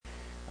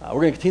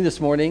We're going to continue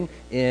this morning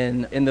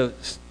in the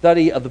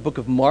study of the book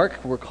of Mark.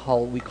 We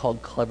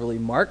called Cleverly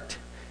Marked.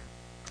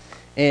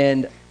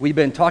 And we've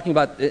been talking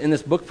about in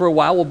this book for a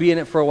while. We'll be in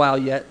it for a while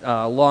yet,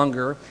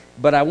 longer.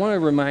 But I want to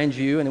remind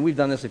you, and we've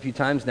done this a few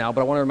times now,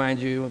 but I want to remind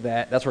you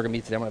that that's where we're going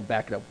to be today. I'm going to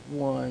back it up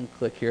one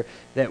click here.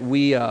 That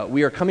we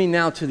are coming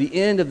now to the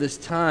end of this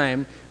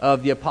time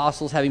of the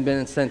apostles having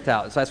been sent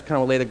out. So that's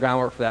kind of lay the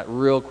groundwork for that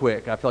real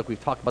quick. I feel like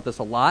we've talked about this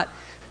a lot.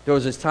 There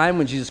was this time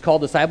when Jesus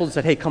called disciples and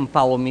said, hey, come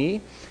follow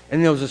me.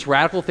 And there was this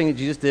radical thing that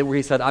Jesus did where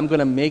he said, I'm going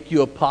to make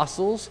you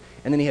apostles.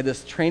 And then he had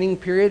this training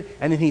period,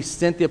 and then he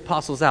sent the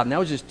apostles out. And that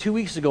was just 2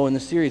 weeks ago in the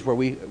series where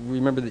we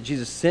remember that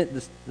Jesus sent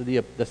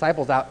the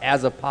disciples out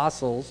as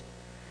apostles.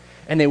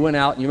 And they went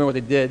out, and you remember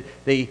what they did?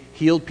 They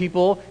healed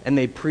people, and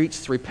they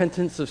preached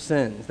repentance of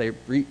sins. They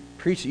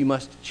preached that you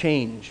must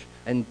change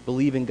and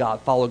believe in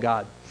God, follow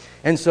God.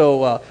 And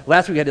so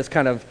last week we had this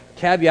kind of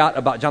caveat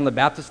about John the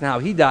Baptist and how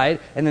he died,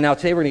 and then now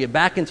today we're going to get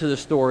back into the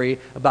story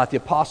about the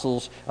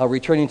apostles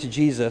returning to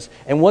Jesus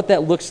and what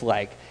that looks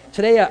like.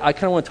 Today I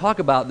kind of want to talk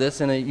about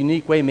this in a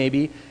unique way,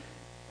 maybe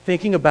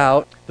thinking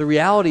about the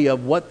reality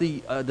of what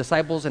the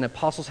disciples and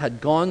apostles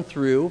had gone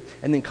through,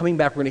 and then coming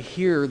back we're going to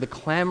hear the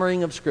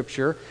clamoring of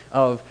Scripture,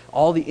 of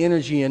all the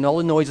energy and all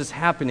the noises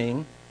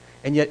happening,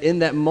 and yet in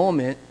that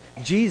moment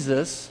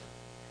Jesus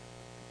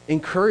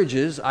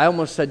encourages, I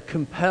almost said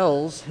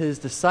compels his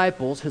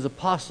disciples, his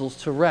apostles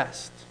to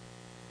rest.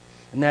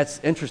 And that's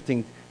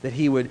interesting that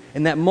he would,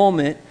 in that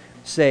moment,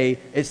 say,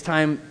 it's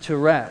time to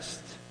rest.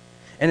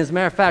 And as a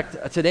matter of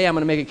fact, today I'm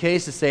going to make a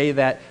case to say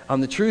that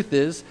the truth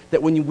is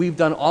that when we've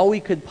done all we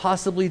could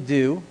possibly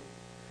do,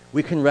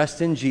 we can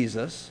rest in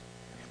Jesus.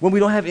 When we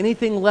don't have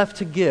anything left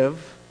to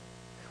give,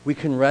 we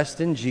can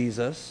rest in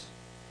Jesus.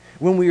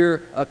 When we're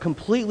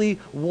completely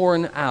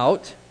worn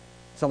out,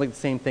 sounds like the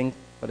same thing,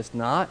 but it's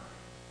not,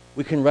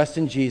 we can rest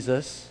in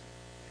Jesus.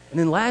 And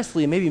then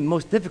lastly, and maybe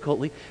most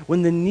difficultly,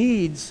 when the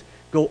needs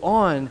go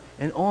on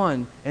and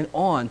on and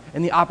on,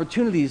 and the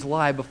opportunities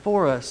lie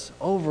before us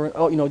over,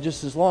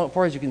 just as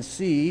far as you can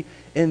see,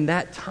 in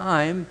that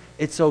time,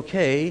 it's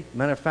okay.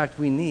 Matter of fact,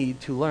 we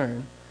need to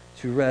learn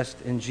to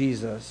rest in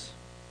Jesus.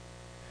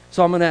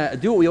 So I'm going to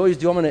do what we always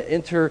do. I'm going to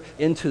enter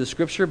into the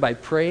Scripture by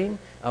praying.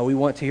 We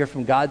want to hear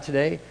from God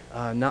today,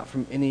 not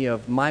from any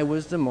of my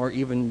wisdom or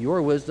even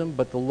your wisdom,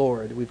 but the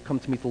Lord. We've come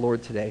to meet the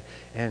Lord today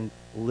and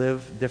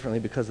live differently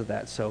because of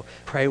that. So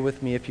pray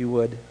with me if you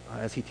would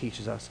as he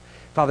teaches us.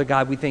 Father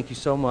God, we thank you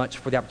so much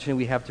for the opportunity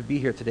we have to be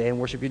here today and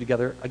worship you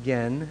together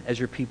again as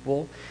your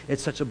people.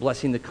 It's such a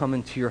blessing to come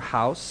into your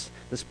house,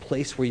 this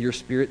place where your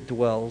Spirit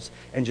dwells,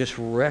 and just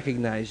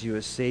recognize you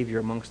as Savior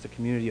amongst the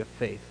community of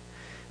faith.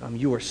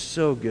 You are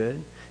so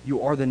good.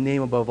 You are the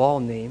name above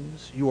all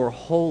names. You are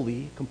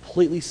holy,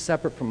 completely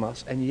separate from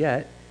us, and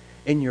yet,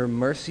 in your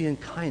mercy and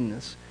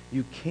kindness,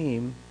 you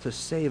came to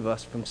save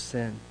us from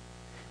sin.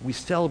 We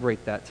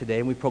celebrate that today,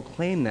 and we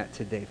proclaim that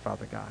today,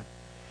 Father God,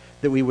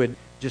 that we would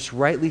just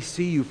rightly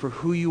see you for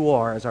who you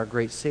are as our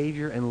great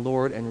Savior and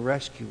Lord and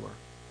Rescuer.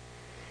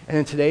 And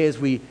then today, as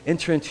we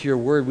enter into your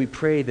word, we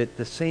pray that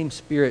the same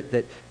Spirit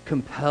that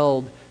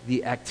compelled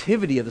the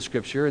activity of the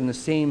Scripture and the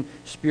same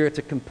Spirit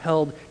that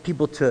compelled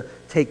people to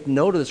take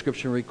note of the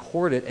Scripture and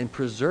record it and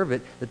preserve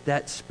it,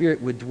 that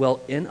Spirit would dwell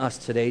in us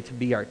today to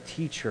be our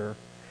teacher,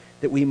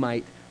 that we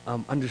might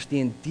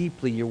understand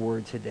deeply your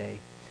word today,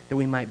 that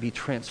we might be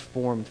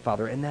transformed,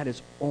 Father. And that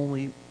is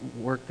only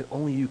work that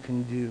only you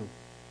can do.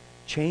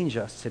 Change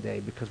us today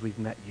because we've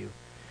met you.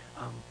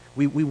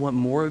 We want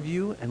more of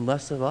you and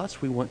less of us.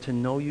 We want to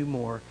know you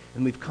more.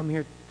 And we've come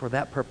here for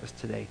that purpose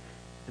today,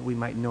 that we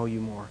might know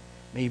you more.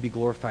 May you be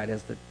glorified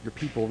as your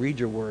people read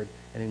your word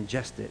and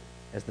ingest it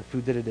as the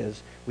food that it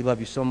is. We love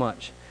you so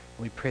much.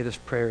 And we pray this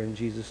prayer in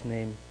Jesus'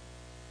 name.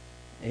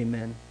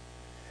 Amen.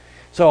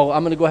 So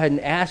I'm going to go ahead and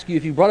ask you,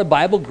 if you brought a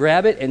Bible,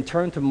 grab it and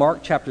turn to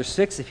Mark chapter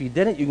 6. If you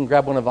didn't, you can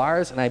grab one of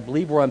ours. And I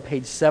believe we're on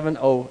page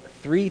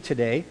 703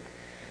 today.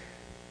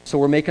 So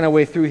we're making our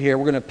way through here.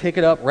 We're going to pick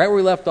it up right where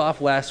we left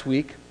off last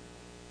week.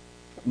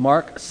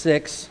 Mark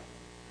 6,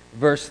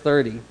 verse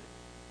 30.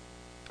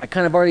 I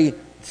kind of already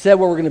said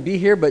where we're going to be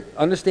here, but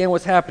understand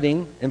what's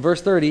happening. In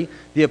verse 30,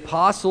 the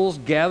apostles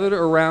gathered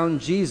around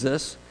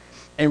Jesus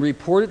and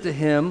reported to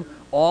him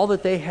all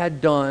that they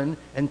had done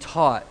and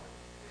taught.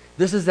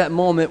 This is that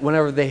moment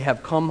whenever they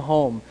have come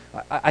home.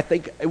 I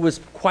think it was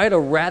quite a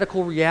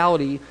radical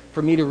reality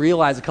for me to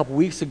realize a couple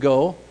weeks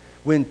ago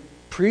when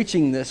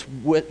preaching this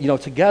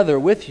together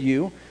with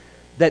you,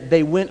 that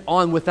they went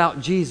on without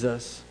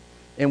Jesus,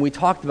 and we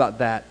talked about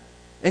that.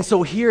 And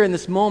so here in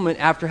this moment,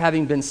 after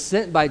having been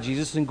sent by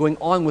Jesus and going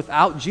on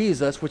without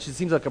Jesus, which it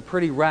seems like a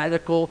pretty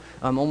radical,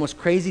 almost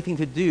crazy thing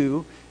to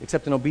do,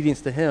 except in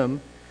obedience to him,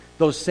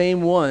 those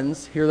same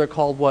ones, here they're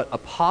called what?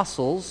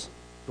 Apostles,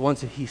 the ones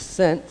that he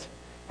sent,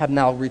 have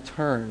now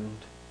returned.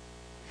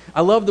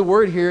 I love the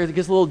word here. It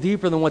gets a little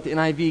deeper than what the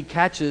NIV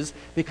catches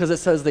because it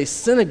says they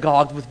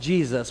synagogued with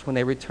Jesus when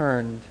they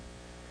returned.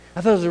 I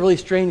thought it was a really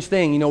strange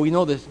thing. We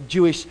know this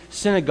Jewish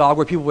synagogue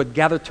where people would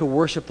gather to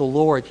worship the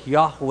Lord,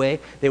 Yahweh.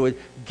 They would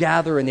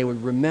gather and they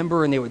would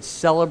remember and they would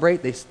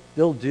celebrate. They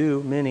still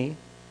do, many.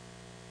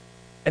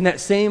 And that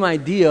same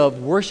idea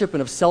of worship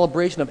and of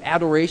celebration, of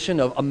adoration,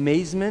 of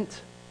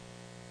amazement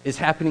is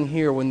happening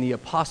here when the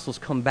apostles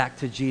come back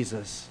to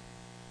Jesus.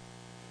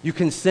 You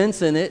can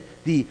sense in it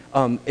the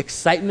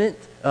excitement,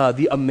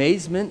 the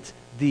amazement,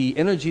 the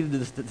energy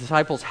that the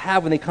disciples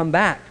have when they come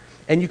back.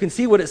 And you can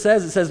see what it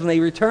says. It says when they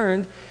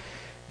returned,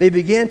 they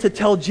began to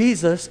tell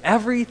Jesus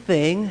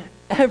everything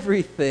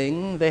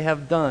they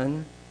have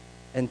done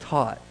and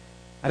taught.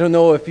 I don't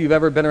know if you've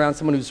ever been around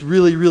someone who's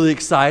really, really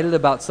excited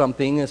about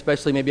something,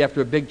 especially maybe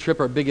after a big trip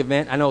or a big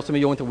event. I know some of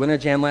you went to Winter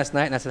Jam last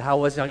night, and I said, how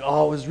was it? Like,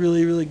 oh, it was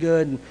really, really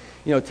good.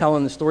 And,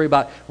 telling the story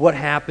about what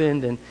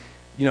happened and,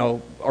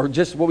 or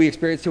just what we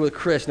experienced here with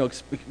Chris,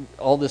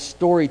 all this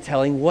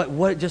storytelling,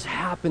 what just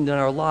happened in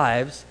our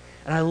lives.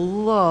 And I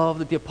love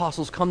that the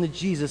apostles come to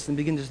Jesus and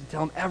begin to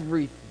tell him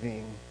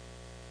everything.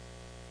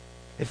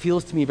 It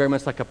feels to me very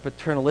much like a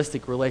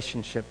paternalistic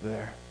relationship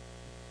there.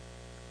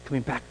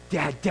 Coming back,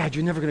 Dad,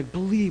 you're never going to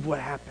believe what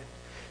happened.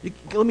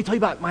 Let me tell you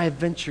about my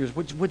adventures,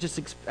 what just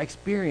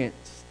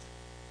experienced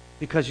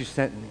because you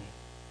sent me.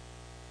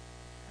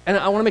 And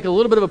I want to make a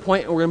little bit of a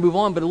point, and we're going to move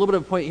on, but a little bit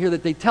of a point here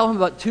that they tell him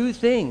about two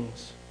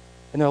things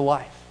in their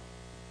life.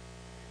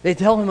 They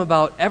tell him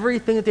about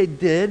everything that they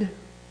did.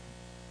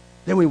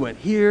 Then we went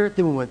here,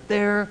 then we went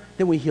there,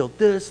 then we healed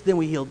this, then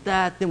we healed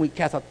that, then we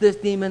cast out this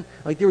demon.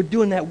 Like they were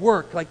doing that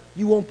work. Like,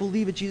 you won't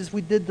believe it, Jesus,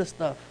 we did this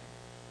stuff.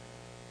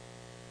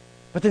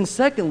 But then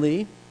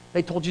secondly,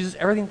 they told Jesus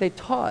everything they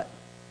taught.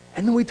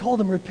 And then we told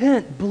them,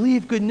 repent,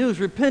 believe good news,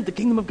 repent, the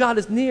kingdom of God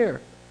is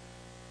near.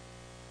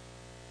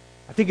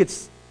 I think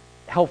it's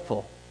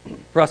helpful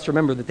for us to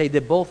remember that they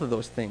did both of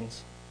those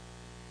things.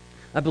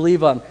 I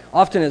believe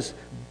often as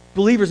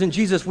believers in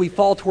Jesus, we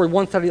fall toward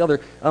one side or the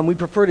other. We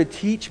prefer to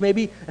teach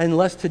maybe and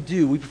less to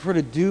do. We prefer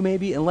to do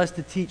maybe and less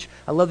to teach.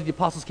 I love that the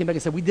apostles came back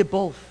and said, we did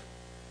both.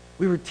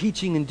 We were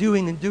teaching and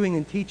doing and doing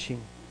and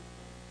teaching.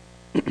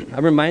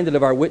 I'm reminded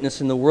of our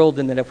witness in the world,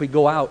 and that if we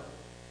go out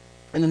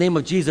in the name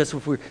of Jesus,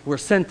 if we're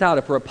sent out,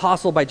 if we're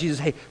apostled by Jesus,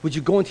 hey, would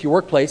you go into your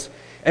workplace?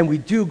 And we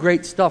do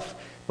great stuff,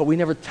 but we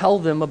never tell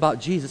them about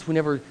Jesus. We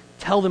never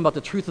tell them about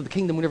the truth of the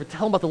kingdom. We never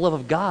tell them about the love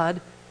of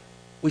God.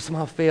 We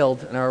somehow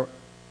failed in our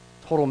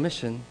total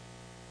mission.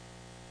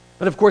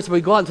 But of course, if we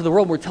go out into the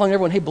world and we're telling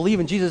everyone, hey, believe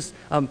in Jesus,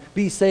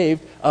 be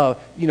saved,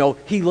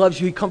 he loves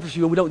you, he comforts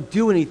you, and we don't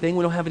do anything,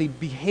 we don't have any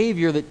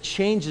behavior that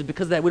changes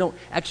because of that, we don't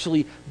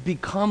actually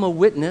become a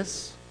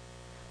witness,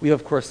 we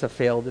of course have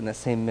failed in that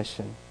same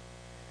mission.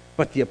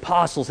 But the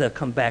apostles have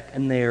come back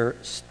and they're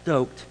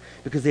stoked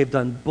because they've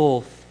done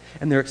both,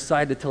 and they're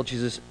excited to tell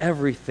Jesus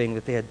everything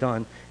that they had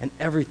done and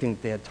everything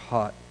that they had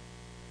taught.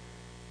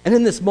 And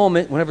in this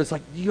moment, whenever it's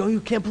like, you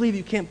can't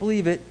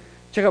believe it,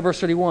 check out verse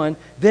 31.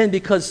 Then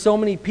because so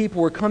many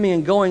people were coming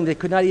and going, they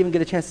could not even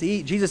get a chance to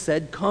eat, Jesus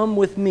said, come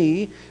with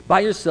me by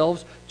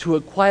yourselves to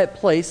a quiet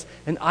place,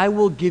 and I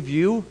will give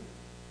you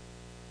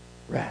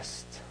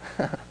rest.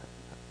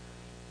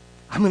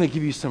 I'm going to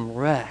give you some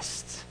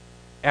rest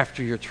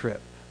after your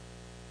trip.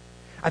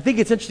 I think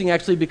it's interesting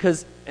actually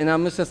because, and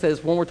I'm just going to say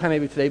this one more time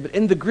maybe today, but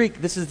in the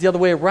Greek, this is the other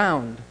way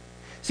around.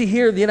 See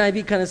here, the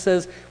NIV kind of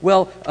says,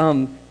 well,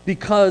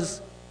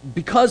 because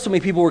so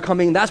many people were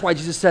coming, that's why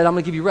Jesus said, I'm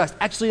going to give you rest.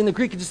 Actually, in the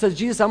Greek, it just says,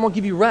 Jesus, I'm going to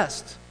give you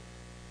rest.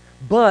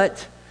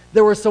 But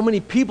there were so many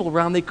people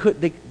around that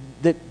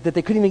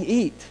they couldn't even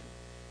eat.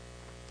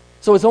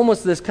 So it's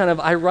almost this kind of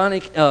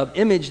ironic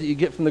image that you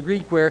get from the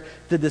Greek where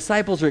the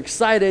disciples are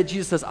excited.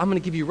 Jesus says, I'm going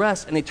to give you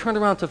rest. And they turn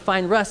around to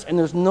find rest, and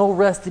there's no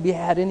rest to be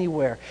had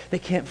anywhere. They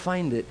can't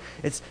find it.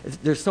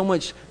 There's so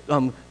much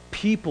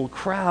people,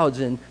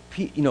 crowds, and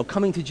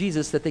coming to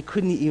Jesus that they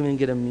couldn't even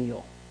get a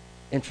meal.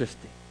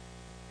 Interesting.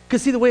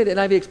 Because see, the way that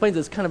NIV explains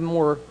it is kind of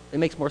more, it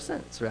makes more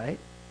sense, right?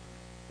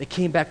 They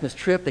came back from this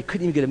trip, they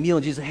couldn't even get a meal,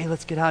 and Jesus said, hey,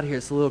 let's get out of here.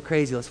 It's a little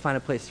crazy. Let's find a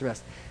place to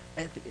rest.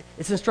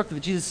 It's instructive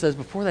that Jesus says,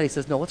 before that, he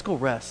says, no, let's go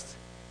rest.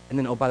 And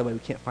then, oh, by the way, we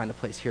can't find a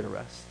place here to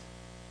rest.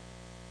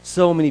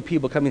 So many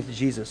people coming to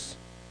Jesus.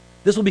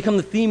 This will become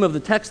the theme of the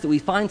text that we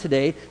find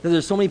today, that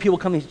there's so many people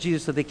coming to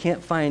Jesus that they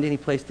can't find any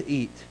place to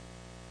eat.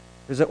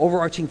 There's an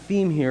overarching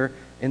theme here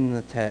in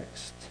the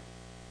text.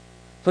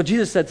 So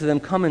Jesus said to them,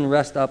 come and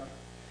rest up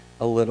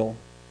a little.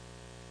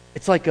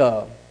 It's like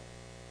a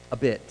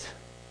bit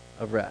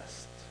of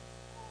rest.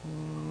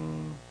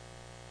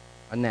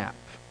 A nap,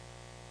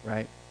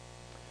 right?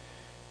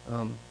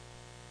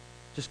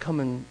 Just come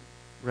and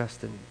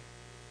rest in me.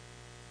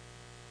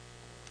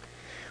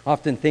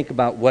 Often think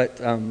about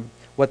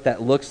what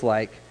that looks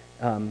like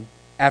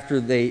after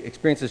they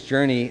experience this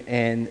journey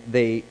and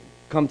they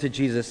come to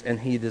Jesus and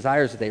he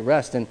desires that they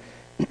rest. And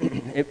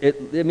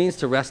it means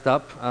to rest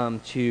up,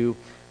 to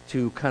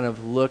kind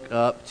of look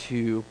up,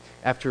 to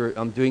after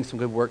doing some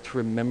good work, to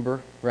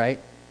remember, right?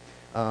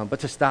 But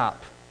to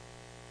stop.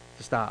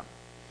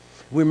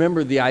 We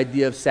remember the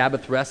idea of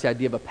Sabbath rest, the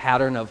idea of a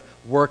pattern of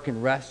work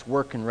and rest.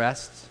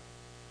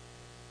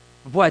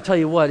 Boy, I tell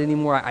you what,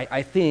 anymore,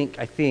 I think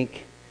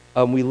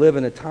we live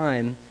in a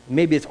time,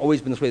 maybe it's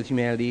always been this way with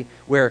humanity,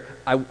 where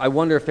I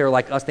wonder if they were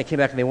like us, they came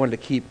back and they wanted to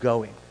keep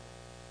going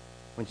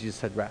when Jesus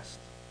said rest.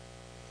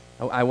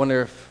 I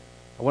wonder if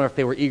I wonder if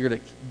they were eager to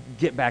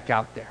get back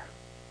out there.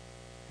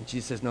 And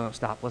Jesus says, no,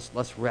 stop.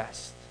 Let's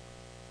rest.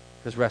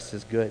 Because rest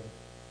is good.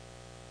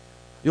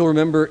 You'll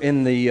remember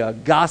in the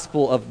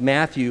Gospel of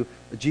Matthew,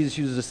 Jesus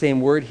uses the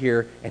same word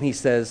here, and he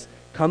says,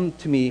 come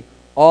to me,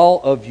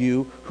 all of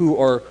you who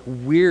are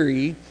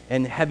weary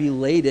and heavy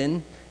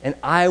laden, and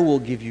I will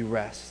give you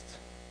rest.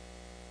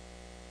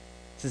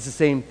 It's the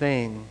same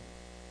thing.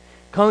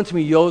 Come to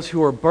me, those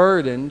who are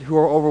burdened, who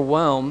are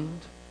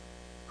overwhelmed,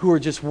 who are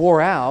just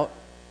wore out,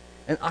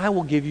 and I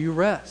will give you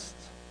rest.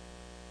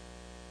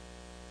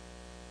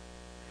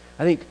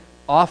 I think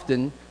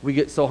often we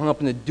get so hung up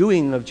in the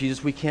doing of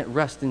Jesus, we can't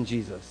rest in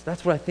Jesus.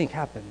 That's what I think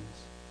happens.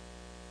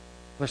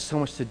 There's so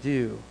much to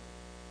do.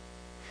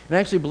 And I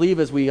actually believe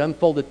as we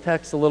unfold the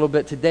text a little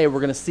bit today,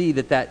 we're going to see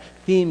that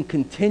theme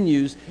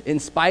continues in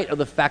spite of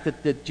the fact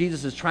that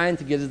Jesus is trying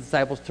to get his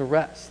disciples to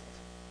rest.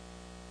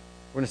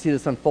 We're going to see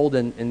this unfold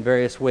in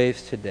various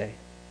ways today.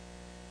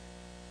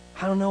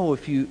 I don't know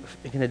if you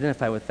can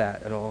identify with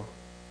that at all.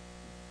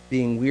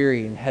 Being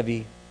weary and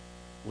heavy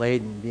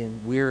laden,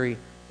 being weary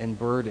and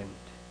burdened.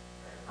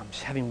 I'm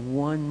just having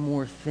one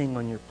more thing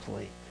on your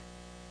plate.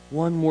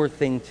 One more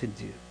thing to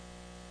do.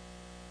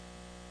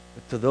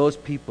 But to those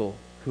people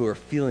who are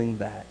feeling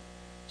that,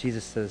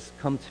 Jesus says,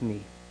 come to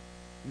me.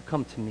 You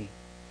come to me,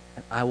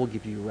 and I will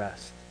give you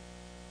rest.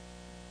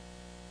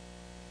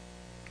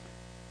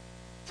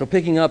 So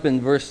picking up in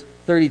verse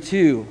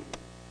 32,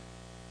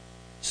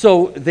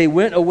 so they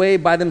went away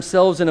by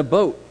themselves in a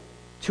boat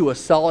to a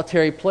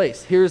solitary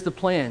place. Here's the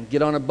plan.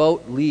 Get on a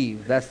boat,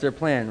 leave. That's their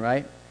plan,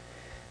 right?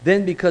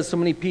 Then because so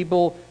many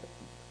people,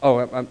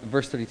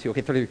 verse 32,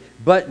 okay, 33.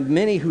 But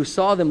many who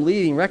saw them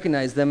leaving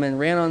recognized them and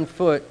ran on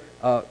foot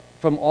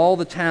from all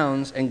the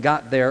towns and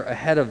got there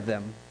ahead of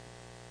them.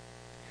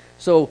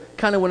 So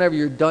kind of whenever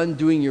you're done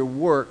doing your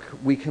work,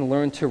 we can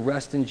learn to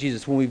rest in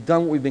Jesus. When we've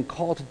done what we've been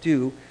called to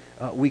do,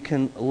 we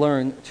can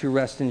learn to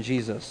rest in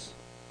Jesus.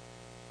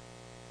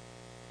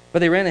 But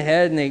they ran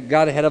ahead and they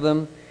got ahead of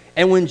them.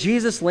 And when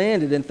Jesus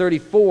landed in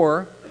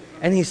 34,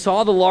 and he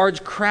saw the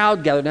large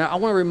crowd gathered. Now, I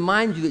want to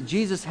remind you that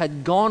Jesus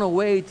had gone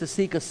away to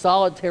seek a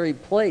solitary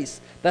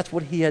place. That's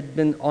what he had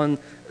been on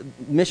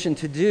mission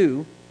to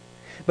do.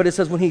 But it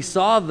says when he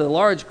saw the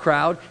large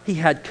crowd, he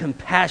had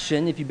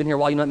compassion. If you've been here a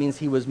while, you know that means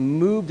he was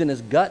moved in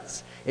his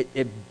guts.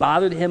 It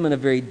bothered him in a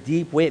very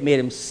deep way. It made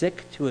him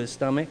sick to his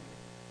stomach.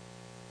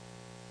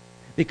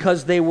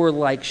 Because they were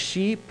like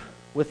sheep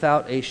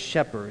without a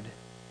shepherd.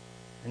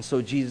 And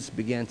so Jesus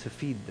began to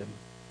feed them.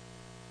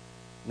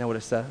 You know what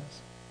it says?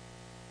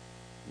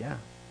 Yeah.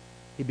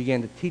 He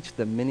began to teach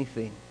them many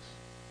things.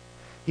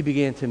 He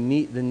began to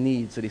meet the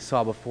needs that he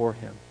saw before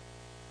him.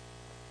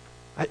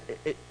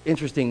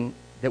 Interesting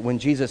that when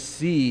Jesus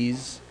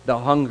sees the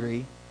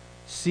hungry,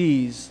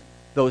 sees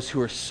those who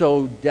are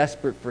so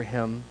desperate for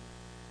him,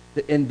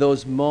 that in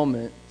those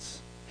moments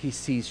he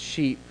sees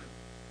sheep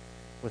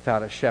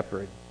without a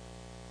shepherd.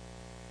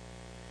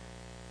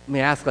 Let me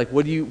ask,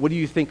 what do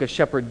you think a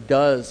shepherd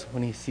does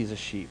when he sees a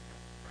sheep,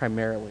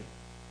 primarily?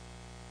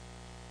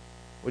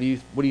 What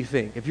do you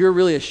think? If you're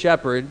really a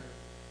shepherd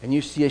and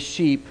you see a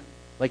sheep,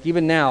 like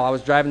even now, I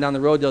was driving down the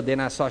road the other day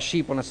and I saw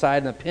sheep on the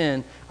side in a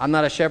pen. I'm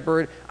not a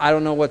shepherd. I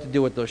don't know what to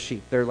do with those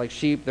sheep. They're like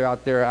sheep. They're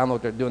out there. I don't know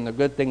what they're doing. The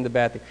good thing, the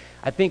bad thing.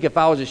 I think if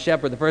I was a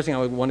shepherd, the first thing I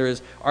would wonder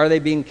is, are they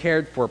being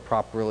cared for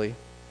properly?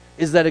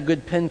 Is that a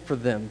good pen for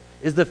them?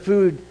 Is the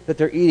food that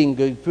they're eating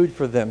good food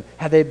for them?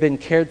 Have they been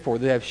cared for?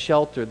 Do they have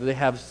shelter? Do they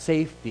have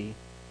safety?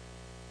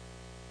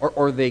 Or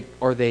are they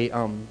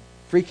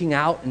freaking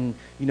out and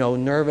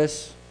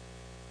nervous?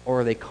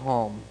 Or are they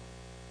calm?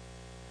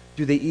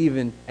 Do they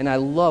even, and I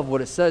love what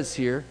it says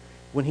here,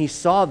 when he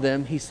saw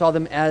them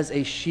as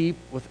a sheep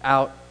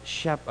without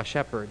a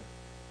shepherd.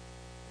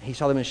 He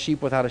saw them as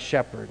sheep without a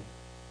shepherd.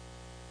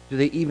 Do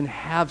they even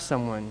have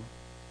someone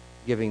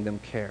giving them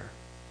care?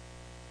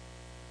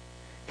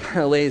 Kind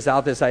of lays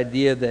out this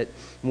idea that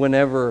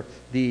whenever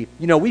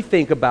we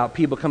think about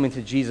people coming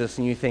to Jesus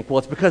and you think, well,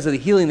 it's because of the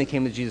healing they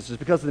came to Jesus, it's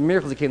because of the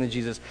miracles that came to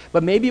Jesus,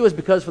 but maybe it was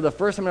because for the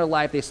first time in their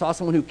life they saw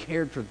someone who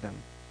cared for them.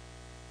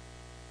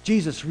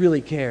 Jesus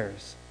really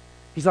cares.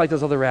 He's not like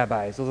those other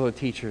rabbis, those other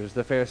teachers,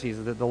 the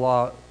Pharisees,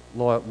 the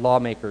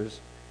lawmakers.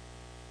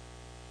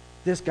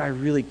 This guy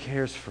really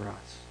cares for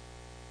us.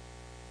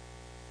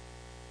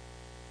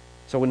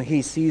 So when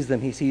he sees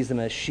them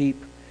as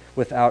sheep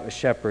without a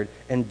shepherd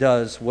and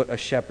does what a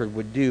shepherd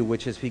would do,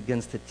 which is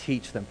begins to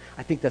teach them.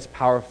 I think that's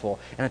powerful,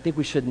 and I think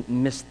we shouldn't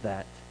miss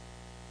that.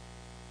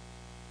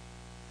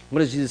 What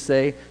does Jesus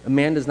say? A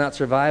man does not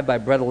survive by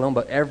bread alone,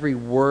 but every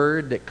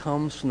word that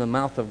comes from the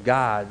mouth of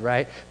God,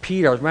 right?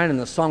 Peter, I was reminded in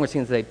the song we're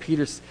singing today,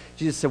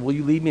 Jesus said, will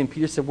you lead me? And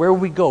Peter said, where will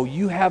we go?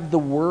 You have the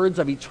words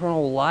of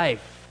eternal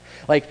life.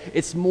 Like,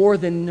 it's more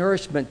than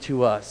nourishment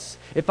to us.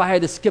 If I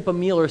had to skip a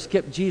meal or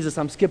skip Jesus,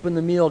 I'm skipping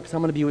the meal because I'm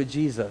going to be with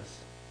Jesus.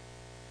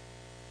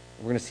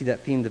 We're going to see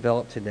that theme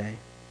develop today.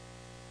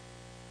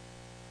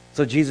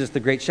 So Jesus, the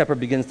great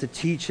shepherd, begins to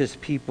teach his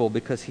people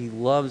because he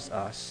loves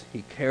us.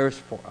 He cares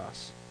for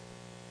us.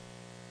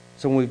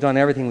 So when we've done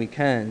everything we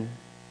can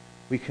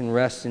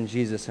rest in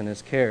Jesus and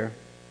his care.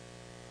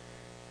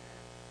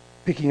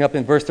 Picking up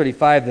in verse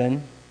 35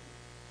 then.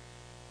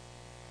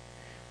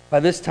 By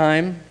this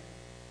time,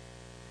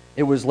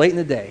 it was late in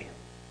the day.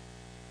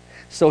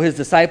 So his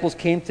disciples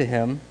came to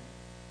him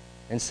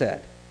and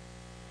said,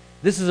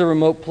 "This is a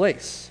remote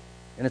place,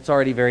 and it's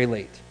already very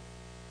late.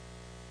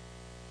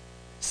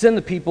 Send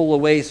the people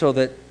away so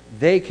that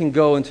they can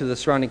go into the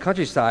surrounding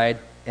countryside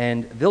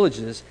and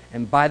villages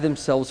and buy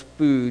themselves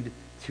food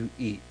to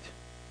eat."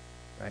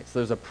 Right? So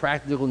there's a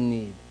practical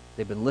need.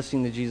 They've been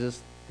listening to Jesus.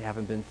 They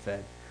haven't been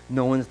fed.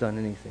 No one's done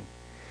anything.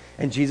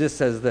 And Jesus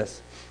says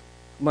this.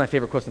 My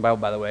favorite quote in the Bible,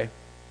 by the way.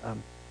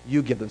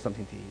 You give them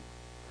something to eat.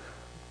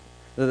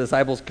 The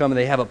disciples come and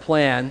they have a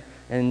plan,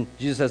 and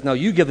Jesus says, no,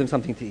 you give them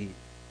something to eat.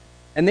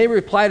 And they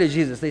reply to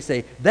Jesus. They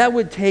say, that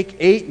would take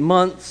 8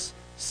 months'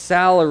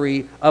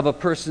 salary of a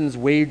person's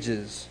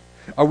wages.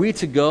 Are we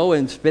to go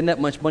and spend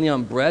that much money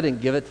on bread and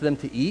give it to them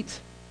to eat?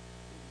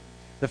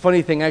 The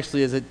funny thing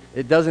actually is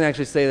it doesn't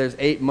actually say there's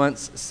 8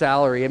 months'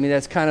 salary. I mean,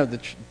 that's kind of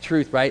the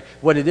truth, right?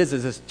 What it is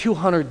it's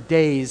 200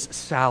 days'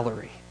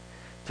 salary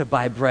to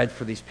buy bread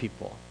for these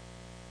people.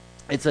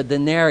 It's a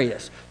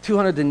denarius,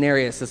 200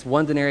 denarius. This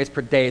 1 denarius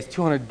per day is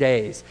 200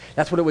 days.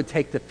 That's what it would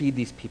take to feed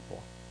these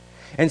people.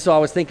 And so I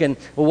was thinking,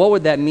 well, what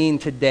would that mean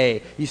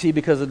today? You see,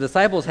 because the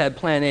disciples had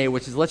plan A,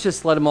 which is let's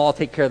just let them all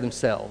take care of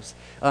themselves.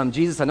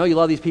 Jesus, I know you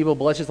love these people,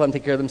 but let's just let them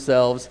take care of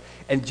themselves.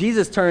 And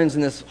Jesus turns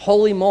in this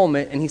holy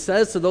moment, and he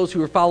says to those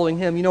who are following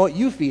him, you know what,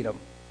 you feed them.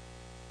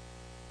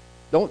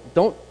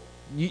 Don't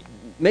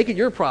make it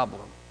your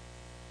problem.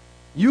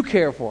 You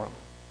care for them.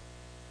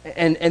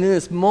 And in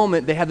this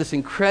moment, they have this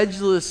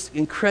incredulous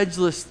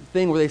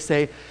thing where they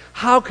say,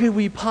 how could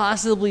we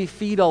possibly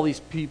feed all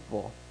these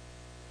people?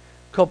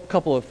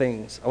 Couple of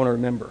things I want to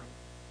remember.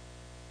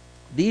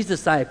 These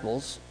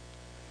disciples,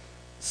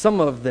 some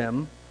of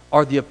them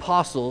are the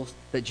apostles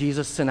that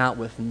Jesus sent out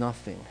with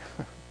nothing.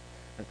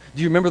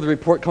 Do you remember the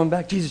report coming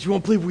back? Jesus, you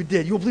won't believe what we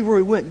did. You won't believe where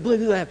we went. You believe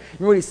that.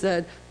 Remember what he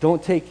said?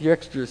 Don't take your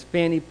extra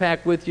fanny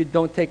pack with you.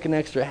 Don't take an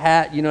extra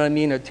hat, you know what I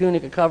mean, a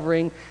tunic, a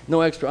covering,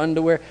 no extra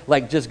underwear.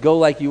 Like, just go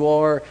like you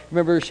are.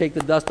 Remember, shake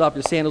the dust off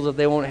your sandals if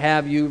they won't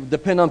have you.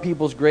 Depend on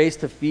people's grace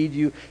to feed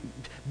you.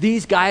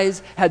 These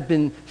guys had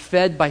been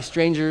fed by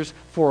strangers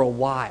for a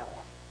while.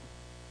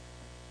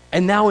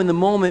 And now in the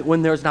moment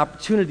when there's an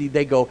opportunity,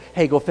 they go,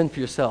 hey, go fend for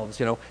yourselves.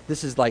 You know,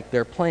 this is like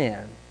their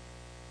plan.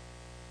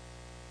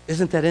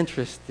 Isn't that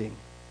interesting?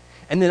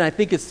 And then I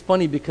think it's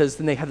funny because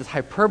then they have this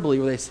hyperbole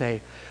where they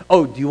say,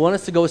 oh, do you want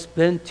us to go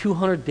spend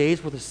 200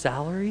 days worth of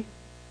salary?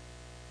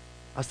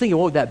 I was thinking,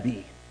 what would that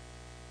be?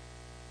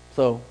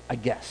 So I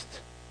guessed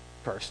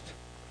first.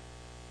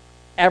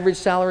 Average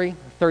salary,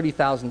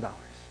 $30,000.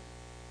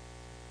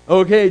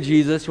 Okay,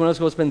 Jesus, you want us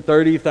to go spend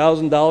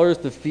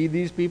 $30,000 to feed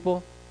these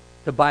people?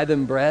 To buy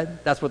them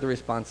bread? That's what the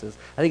response is.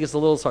 I think it's a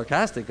little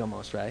sarcastic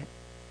almost, right?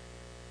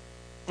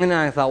 And then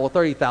I thought, well,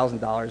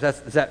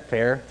 $30,000, is that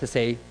fair to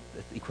say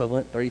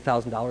equivalent,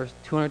 $30,000,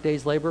 200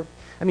 days labor?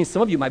 I mean,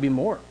 some of you might be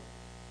more.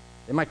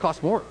 It might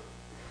cost more.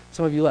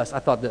 Some of you less. I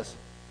thought this.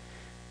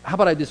 How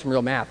about I did some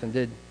real math and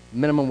did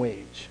minimum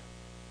wage?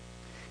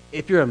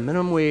 If you're a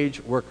minimum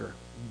wage worker,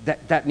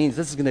 that means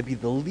this is going to be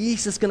the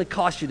least it's going to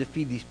cost you to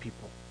feed these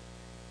people.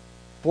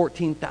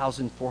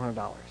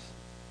 $14,400.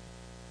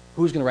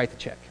 Who's going to write the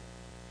check?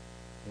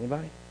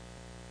 Anybody?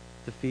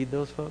 To feed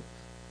those folks?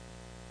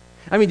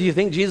 I mean, do you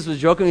think Jesus was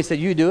joking when he said,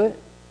 you do it?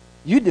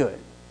 You do it.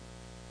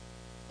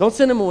 Don't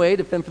send them away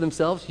to fend for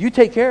themselves. You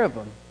take care of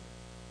them.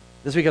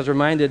 This week I was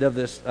reminded of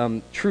this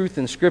truth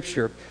in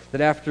Scripture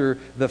that after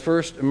the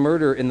first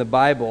murder in the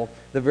Bible,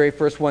 the very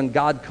first one,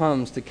 God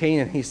comes to Cain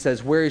and he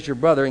says, where is your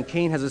brother? And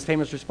Cain has this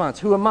famous response,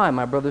 who am I,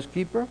 my brother's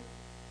keeper?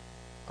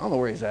 I don't know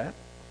where he's at,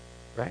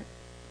 right?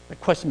 That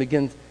question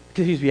begins,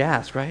 continues to be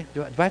asked, right?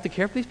 Do I have to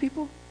care for these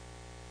people?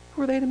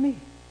 Who are they to me?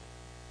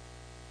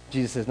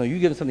 Jesus says, no, you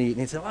give them something to eat.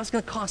 And he said, well, it's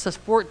going to cost us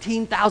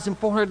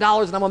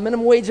 $14,400 and I'm a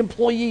minimum wage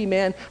employee,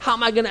 man. How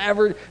am I going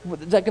to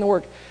is that going to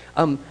work?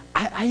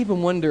 I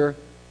even wonder,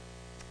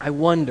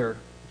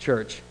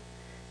 church,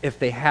 if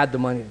they had the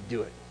money to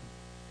do it.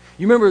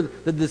 You remember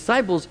the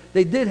disciples,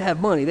 they did have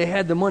money. They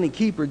had the money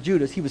keeper,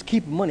 Judas. He was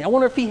keeping money. I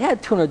wonder if he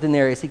had 200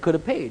 denarii he could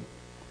have paid.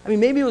 I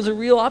mean, maybe it was a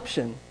real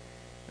option.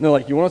 And they're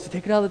like, you want us to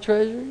take it out of the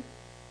treasury? Is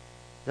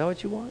that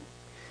what you want?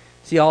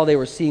 See, all they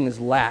were seeing is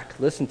lack.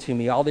 Listen to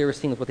me. All they were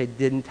seeing was what they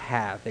didn't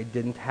have. They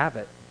didn't have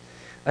it.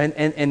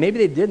 And maybe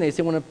they did, and they just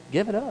didn't want to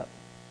give it up,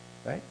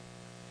 right?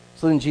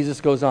 So then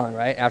Jesus goes on,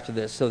 right, after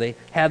this. So they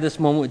have this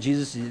moment with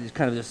Jesus,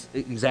 kind of this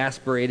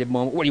exasperated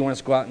moment. What, do you want us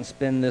to go out and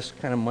spend this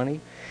kind of money?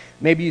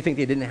 Maybe you think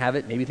they didn't have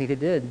it. Maybe you think they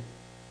did.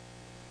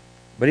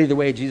 But either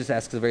way, Jesus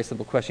asks a very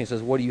simple question. He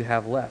says, what do you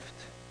have left?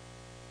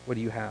 What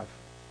do you have?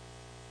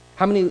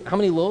 How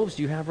many loaves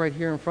do you have right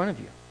here in front of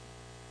you?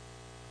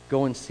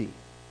 Go and see.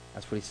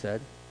 That's what he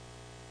said.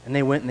 And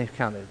they went and they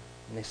counted.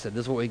 And they said,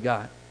 this is what we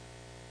got.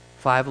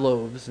 5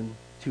 loaves and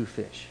 2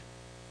 fish.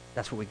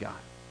 That's what we got,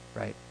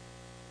 right?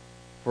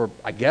 For,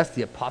 I guess,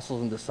 the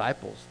apostles and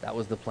disciples, that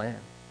was the plan.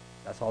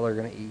 That's all they're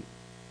going to eat.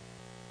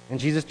 And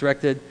Jesus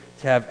directed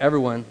to have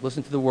everyone,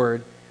 listen to the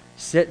word,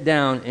 sit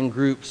down in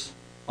groups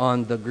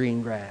on the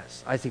green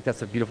grass. I think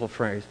that's a beautiful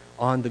phrase,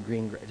 on the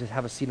green grass. Just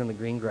have a seat on the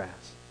green grass.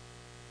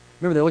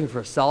 Remember, they're looking for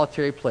a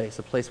solitary place,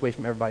 a place away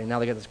from everybody. Now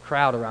they got this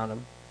crowd around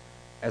them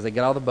as they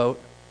get out of the boat,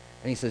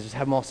 and he says, just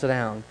have them all sit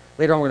down.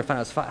 Later on, we're going to find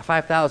out it's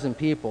 5,000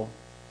 people,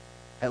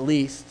 at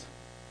least,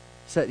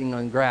 sitting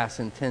on grass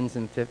in tens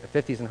and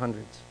 50s and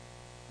hundreds,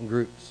 in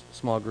groups,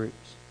 small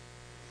groups.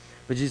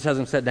 But Jesus has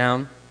them sit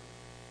down,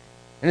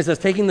 and it says,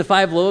 taking the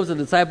 5 loaves the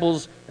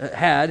disciples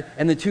had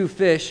and the 2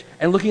 fish,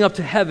 and looking up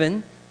to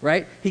heaven,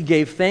 right, he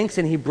gave thanks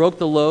and he broke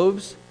the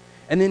loaves,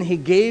 and then he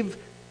gave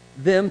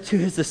them to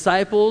his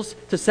disciples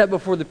to set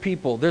before the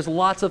people. There's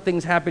lots of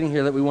things happening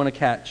here that we want to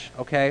catch,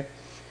 okay?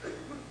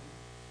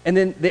 And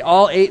then they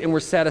all ate and were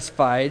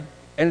satisfied,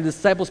 and the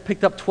disciples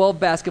picked up 12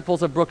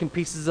 basketfuls of broken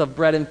pieces of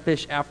bread and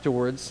fish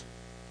afterwards.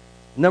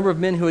 The number of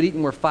men who had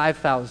eaten were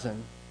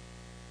 5,000.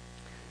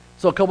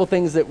 So a couple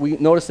things that we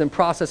notice in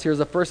process here is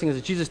the first thing is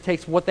that Jesus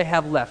takes what they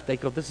have left. They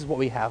go, this is what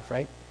we have,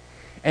 right?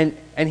 And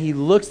he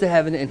looks to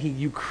heaven and he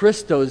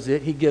Eucharistos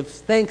it. He gives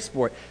thanks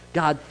for it.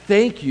 God,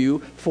 thank you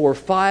for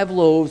 5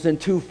 loaves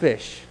and 2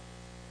 fish.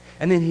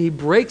 And then he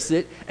breaks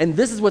it, and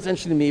this is what's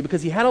interesting to me,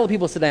 because he had all the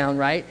people sit down,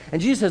 right?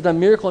 And Jesus has done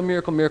miracle,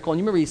 miracle, miracle. And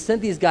you remember he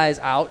sent these guys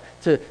out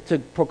to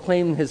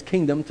proclaim his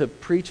kingdom, to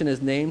preach in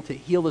his name, to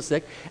heal the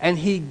sick. And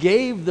he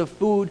gave the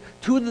food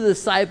to the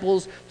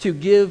disciples to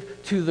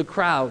give to the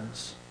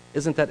crowds.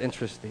 Isn't that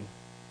interesting?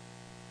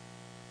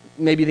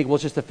 Maybe you think, well,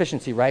 it's just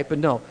efficiency, right? But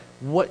no.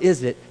 What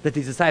is it that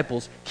these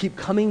disciples keep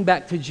coming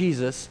back to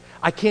Jesus?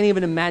 I can't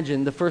even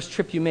imagine the first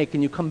trip you make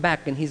and you come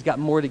back and he's got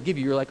more to give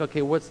you. You're like,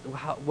 okay, what's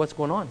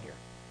going on here?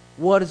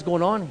 What is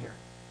going on here?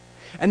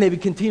 And they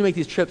would continue to make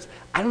these trips.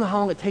 I don't know how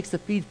long it takes to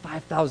feed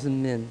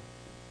 5,000 men.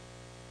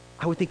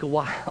 I would think a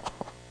while.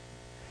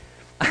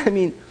 I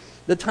mean,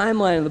 the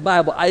timeline of the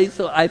Bible, I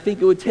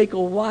think it would take a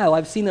while.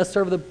 I've seen us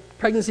serve the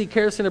pregnancy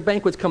care center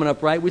banquets coming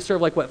up, right? We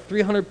serve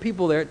 300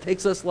 people there. It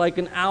takes us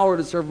an hour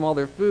to serve them all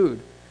their food.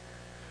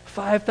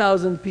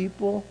 5,000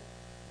 people,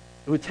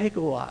 it would take a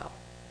while.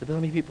 Depends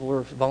how many people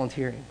were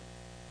volunteering.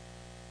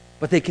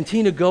 But they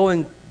continue to go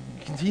and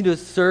continue to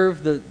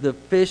serve the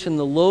fish and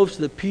the loaves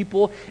to the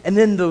people. And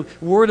then the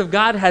Word of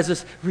God has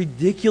this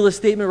ridiculous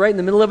statement right in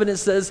the middle of it. It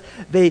says,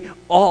 they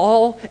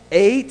all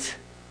ate,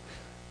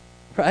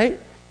 right?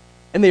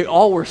 And they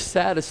all were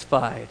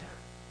satisfied.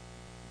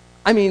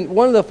 I mean,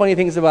 one of the funny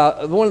things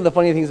about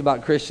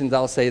Christians,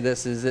 I'll say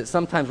this, is that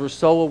sometimes we're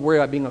so worried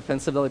about being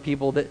offensive to other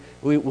people that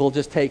we will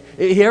just take.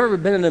 Have you ever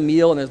been in a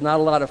meal and there's not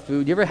a lot of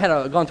food? You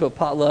ever gone to a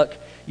potluck,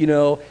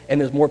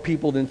 and there's more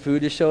people than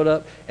food has showed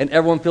up, and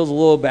everyone feels a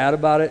little bad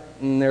about it,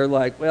 and they're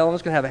like, well, I'm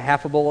just going to have a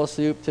half a bowl of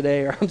soup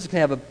today, or I'm just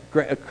going to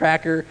have a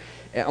cracker,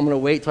 and I'm going to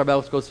wait till everybody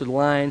else goes through the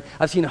line.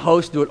 I've seen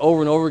hosts do it over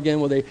and over again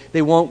where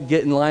they won't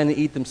get in line and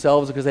eat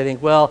themselves because they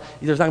think, well,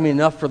 there's not going to be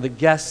enough for the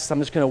guests. I'm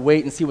just going to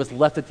wait and see what's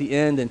left at the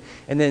end.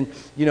 And then,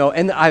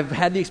 and I've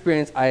had the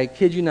experience, I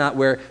kid you not,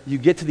 where you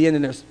get to the end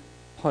and there's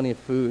plenty of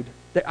food.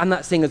 I'm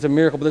not saying it's a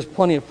miracle, but there's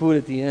plenty of food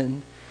at the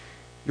end.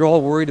 You're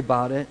all worried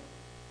about it.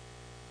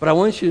 But I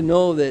want you to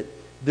know that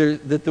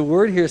the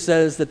word here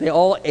says that they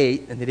all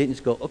ate and they didn't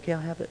just go, okay,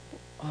 I'll have it.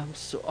 Oh,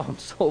 I'm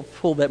so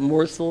full, that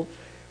morsel.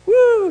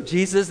 Woo,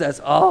 Jesus, that's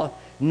all.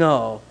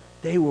 No,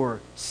 they were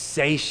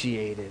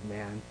satiated,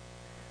 man.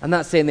 I'm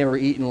not saying they were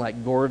eating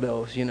like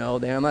Gordos,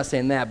 I'm not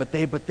saying that, but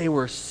they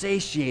were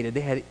satiated.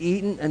 They had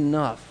eaten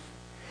enough.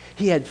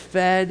 He had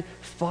fed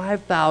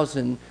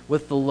 5,000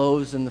 with the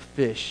loaves and the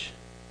fish.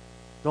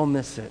 Don't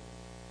miss it.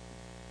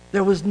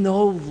 There was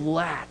no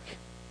lack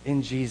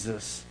in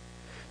Jesus.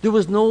 There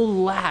was no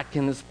lack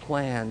in his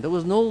plan. There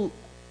was no,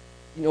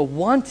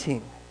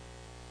 wanting,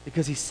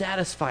 because he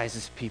satisfies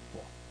his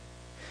people.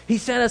 He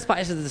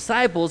satisfies his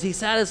disciples. He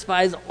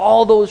satisfies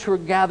all those who are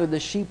gathered. The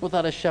sheep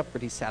without a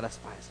shepherd, he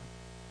satisfies them.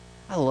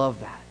 I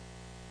love that.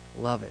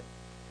 Love it.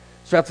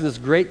 So after this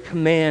great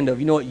command of,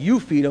 you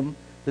feed them,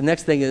 the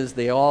next thing is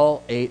they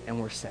all ate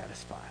and were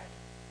satisfied.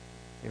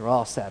 They were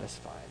all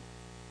satisfied.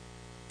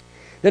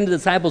 Then the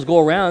disciples go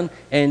around,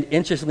 and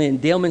interestingly,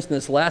 and Dale mentioned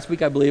this last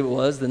week, I believe it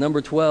was, the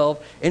number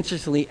 12,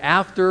 interestingly,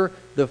 after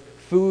the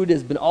food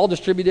has been all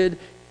distributed,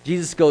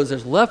 Jesus goes,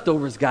 there's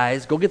leftovers,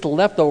 guys. Go get the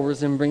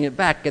leftovers and bring it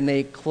back. And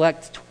they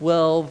collect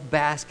 12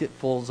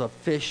 basketfuls of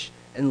fish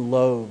and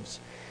loaves,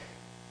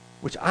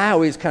 which I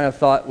always kind of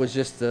thought was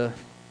just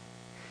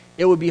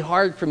it would be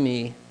hard for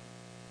me,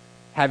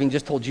 having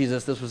just told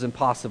Jesus this was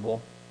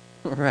impossible,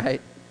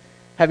 right?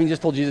 Having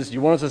just told Jesus,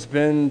 you want us to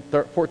spend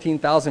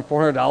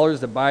 $14,400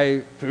 to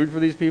buy food for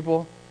these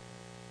people?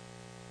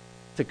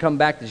 To come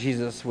back to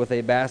Jesus with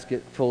a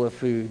basket full of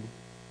food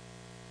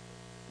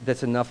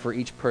that's enough for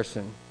each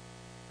person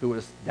who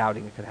was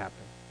doubting it could happen.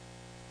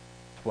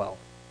 12,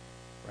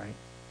 right?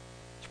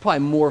 There's probably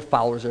more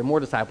followers there, more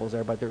disciples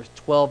there, but there's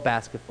 12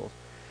 basketfuls.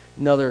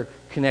 Another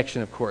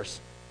connection, of course,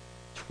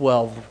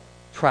 12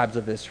 tribes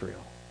of Israel.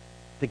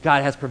 That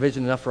God has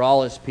provision enough for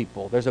all his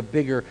people. There's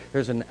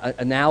an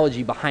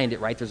analogy behind it,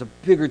 right? There's a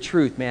bigger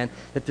truth, man,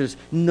 that there's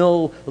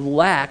no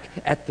lack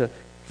at the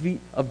feet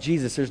of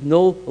Jesus. There's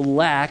no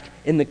lack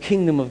in the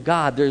kingdom of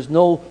God. There's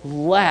no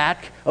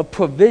lack of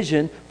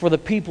provision for the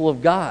people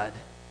of God.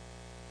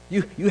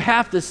 You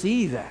have to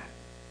see that.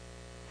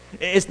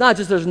 It's not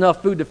just there's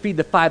enough food to feed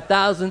the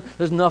 5,000,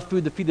 there's enough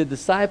food to feed the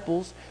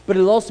disciples, but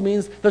it also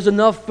means there's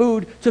enough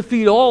food to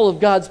feed all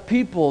of God's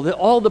people, that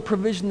all the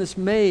provision that's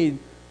made.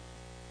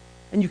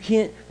 And you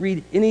can't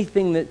read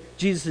anything that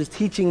Jesus is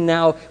teaching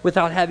now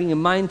without having in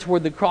mind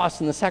toward the cross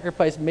and the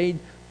sacrifice made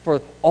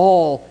for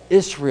all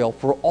Israel,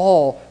 for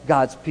all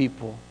God's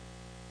people.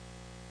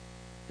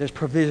 There's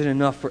provision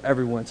enough for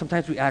everyone.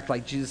 Sometimes we act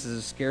like Jesus is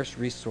a scarce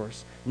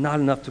resource, not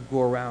enough to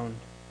go around.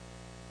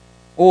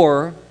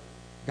 Or,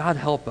 God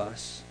help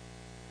us,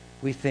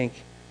 we think,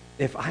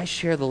 if I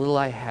share the little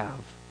I have,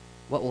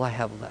 what will I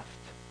have left?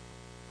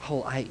 How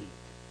will I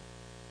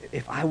eat?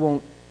 If I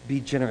won't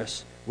be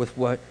generous with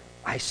what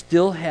I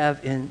still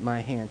have in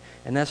my hand.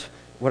 And that's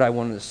what I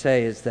wanted to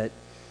say, is that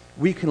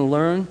we can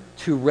learn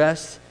to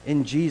rest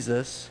in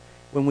Jesus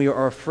when we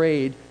are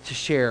afraid to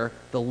share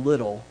the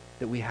little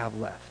that we have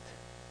left.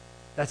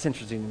 That's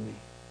interesting to me.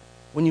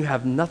 When you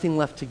have nothing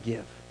left to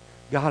give.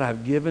 God,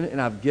 I've given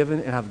and I've given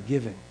and I've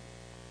given.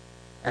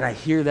 And I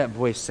hear that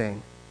voice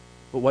saying,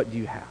 but what do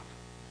you have?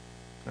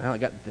 And I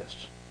got this.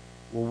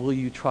 Well, will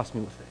you trust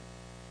me with it?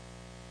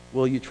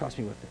 Will you trust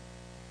me with it?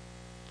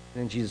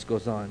 And then Jesus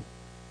goes on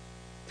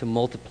to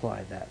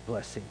multiply that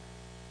blessing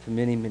to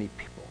many, many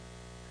people.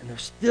 And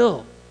there's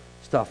still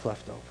stuff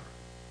left over.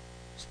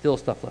 Still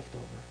stuff left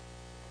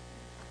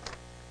over.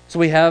 So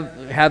we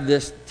have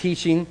this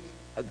teaching.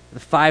 The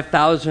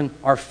 5,000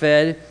 are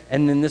fed,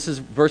 and then this is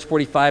verse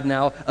 45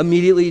 now.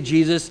 Immediately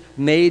Jesus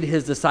made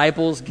his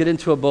disciples get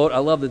into a boat, I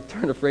love the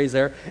turn of phrase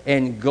there,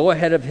 and go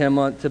ahead of him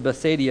to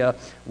Bethsaida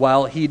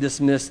while he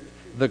dismissed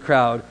the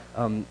crowd.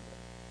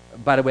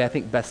 By the way, I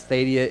think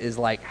Bethsaida is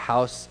like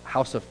house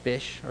of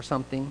fish or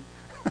something.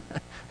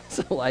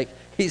 So like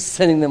he's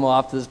sending them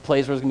off to this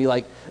place where there's going to be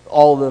like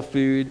all the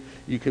food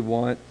you could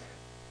want.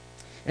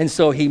 And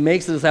so he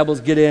makes the disciples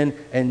get in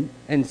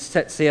and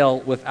set sail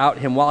without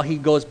him while he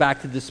goes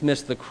back to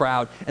dismiss the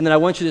crowd. And then I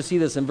want you to see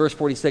this in verse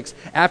 46.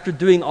 After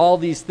doing all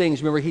these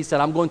things, remember he said,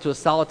 I'm going to a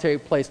solitary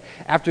place.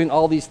 After doing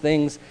all these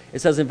things, it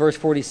says in verse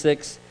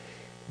 46,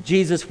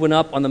 Jesus went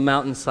up on the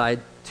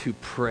mountainside to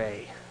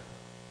pray.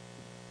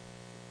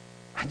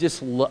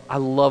 I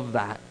love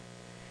that.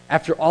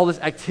 After all this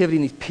activity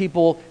and these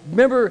people,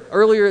 remember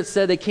earlier it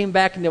said they came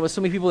back and there was so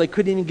many people they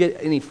couldn't even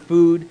get any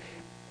food.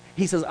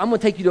 He says, I'm going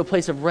to take you to a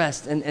place of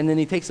rest. And then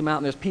he takes them out,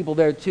 and there's people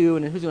there too.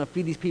 And then who's going to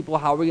feed these people?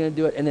 How are we going to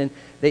do it? And then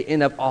they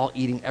end up all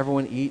eating.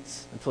 Everyone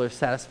eats until they're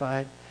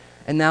satisfied.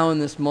 And now in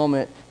this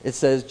moment, it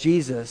says,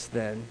 Jesus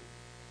then,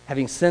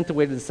 having sent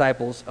away the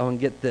disciples, oh, and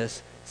get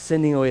this,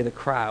 sending away the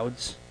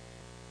crowds.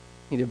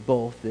 He did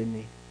both, didn't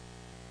he?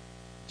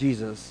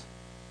 Jesus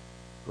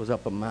goes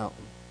up a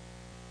mountain,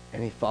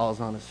 and he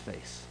falls on his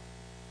face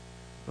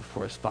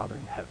before his Father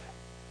in heaven.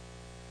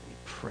 And he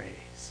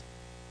prays.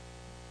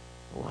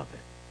 I love it.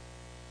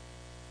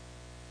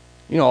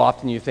 You know,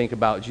 often you think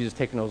about Jesus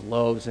taking those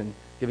loaves and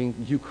giving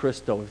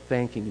Eucharisto,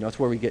 thanking. You know, it's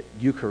where we get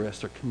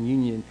Eucharist or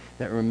communion,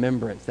 that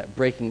remembrance, that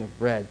breaking of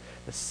bread,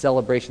 the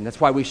celebration. That's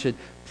why we should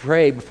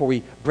pray before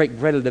we break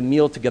bread at a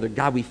meal together.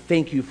 God, we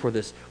thank you for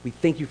this. We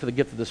thank you for the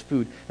gift of this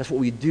food. That's what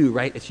we do,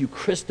 right? It's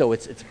Eucharisto.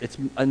 It's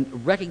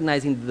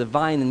recognizing the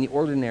divine and the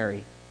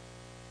ordinary.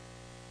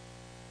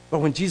 But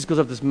when Jesus goes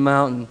up this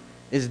mountain,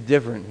 it's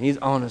different. He's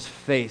on his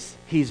face.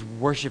 He's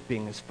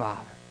worshiping his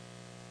Father.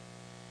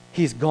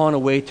 He's gone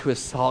away to a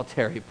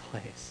solitary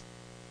place.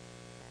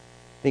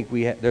 I think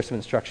there's some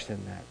instruction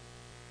in that.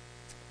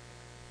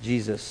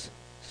 Jesus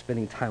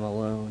spending time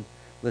alone.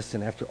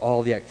 Listen, after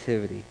all the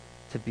activity,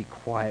 to be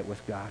quiet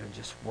with God and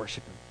just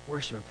worship him.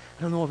 Worship him.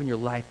 I don't know if in your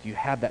life do you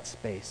have that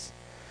space.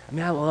 I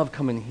mean, I love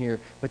coming here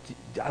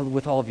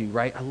with all of you,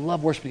 right? I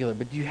love worshiping together.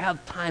 But do you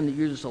have time that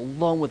you're just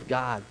alone with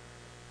God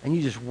and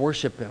you just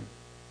worship him?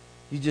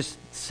 You just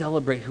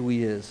celebrate who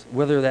he is,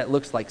 whether that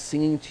looks like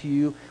singing to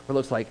you, or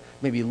looks like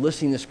maybe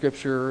listening to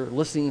Scripture,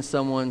 listening to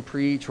someone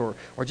preach, or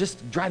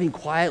just driving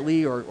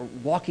quietly or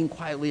walking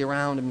quietly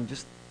around. I mean,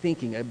 just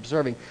thinking,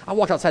 observing. I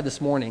walked outside this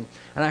morning,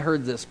 and I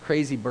heard this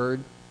crazy bird.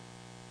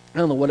 I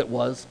don't know what it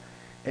was.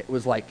 It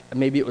was like,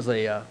 maybe it was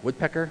a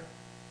woodpecker.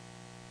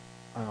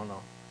 I don't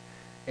know.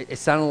 It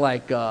sounded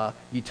like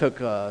you took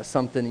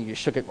something and you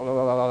shook it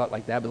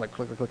like that, but like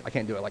click, click, click. I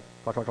can't do it. Like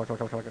click, click, click, click,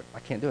 click, click. I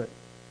can't do it.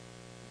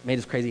 Made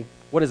us crazy.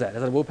 What is that?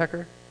 Is that a woodpecker?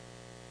 Does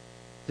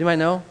anybody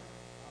know?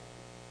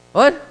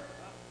 What?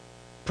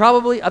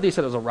 Probably. I thought you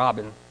said it was a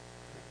robin.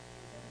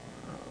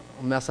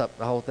 I'll mess up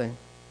the whole thing.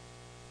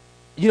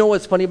 You know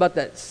what's funny about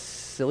that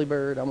silly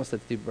bird? I almost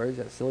said stupid bird. Is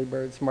that a silly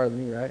bird? Smarter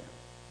than me, right?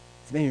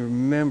 It's made me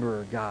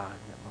remember God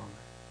in that moment.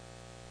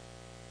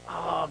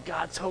 Oh,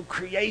 God's whole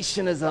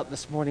creation is up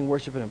this morning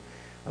worshiping him.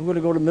 I'm going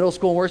to go to middle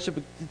school and worship.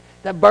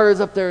 That bird's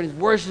up there and he's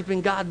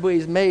worshiping God the way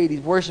he's made.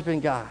 He's worshiping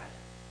God.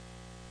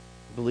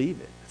 Believe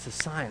it. It's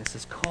a sign. It's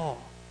his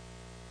call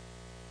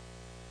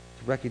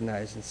to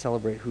recognize and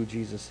celebrate who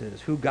Jesus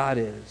is, who God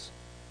is,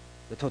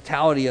 the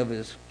totality of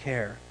his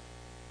care.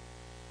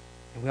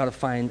 And we ought to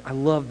find, I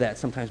love that,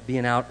 sometimes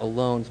being out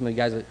alone. Some of the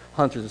guys,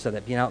 hunters have said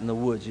that, being out in the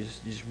woods. You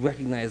just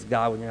recognize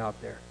God when you're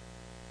out there.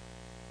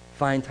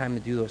 Find time to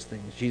do those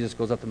things. Jesus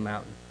goes up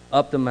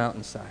the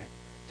mountainside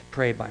to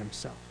pray by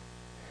himself.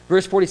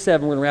 Verse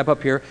 47, we're going to wrap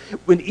up here.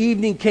 When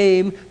evening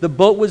came, the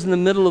boat was in the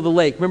middle of the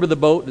lake. Remember the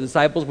boat? The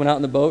disciples went out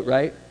in the boat,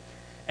 right?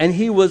 And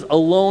he was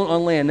alone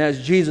on land,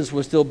 as Jesus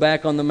was still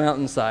back on the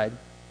mountainside.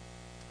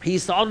 He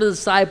saw the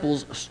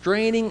disciples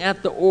straining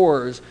at the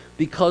oars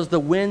because the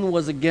wind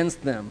was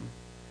against them.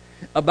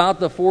 About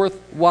the fourth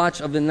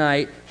watch of the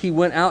night, he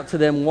went out to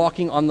them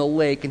walking on the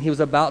lake, and he was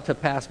about to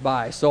pass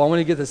by. So I want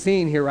to get the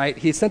scene here, right?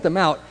 He sent them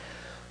out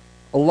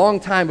a long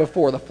time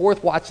before, the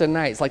fourth watch of the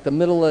night. It's like the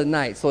middle of the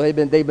night. So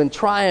they've been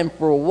trying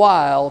for a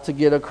while to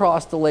get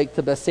across the lake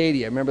to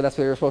Bethsaida. Remember, that's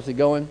where they were supposed to be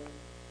going?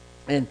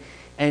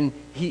 And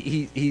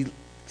he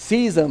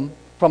sees them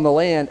from the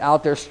land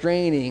out there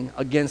straining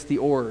against the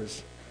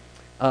oars.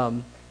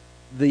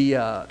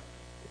 The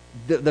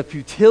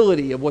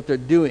futility of what they're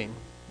doing.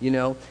 You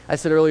know, I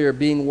said earlier,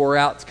 being wore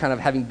out is kind of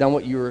having done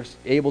what you were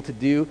able to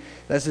do.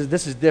 This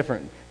is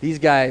different. These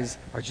guys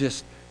are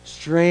just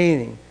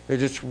straining. They're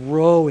just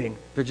rowing.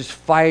 They're just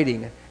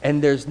fighting.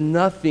 And there's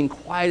nothing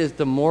quite as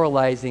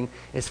demoralizing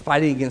as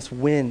fighting against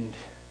wind.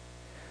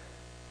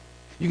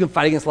 You can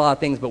fight against a lot of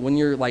things, but when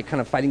you're like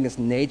kind of fighting against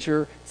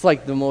nature, it's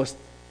like the most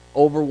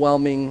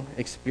overwhelming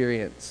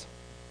experience.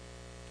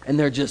 And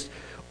they're just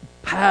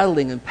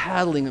paddling and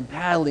paddling and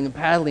paddling and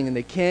paddling, and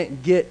they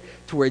can't get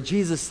to where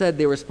Jesus said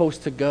they were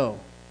supposed to go.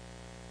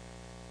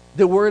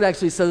 The word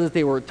actually says that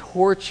they were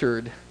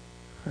tortured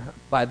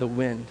by the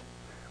wind.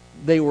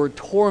 They were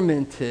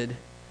tormented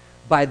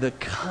by the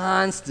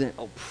constant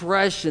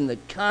oppression, the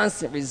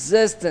constant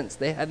resistance.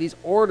 They have these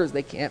orders,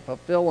 they can't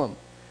fulfill them.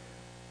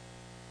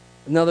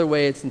 Another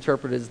way it's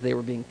interpreted is they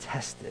were being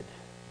tested.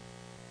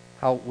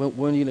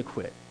 When are you going to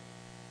quit?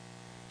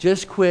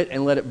 Just quit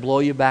and let it blow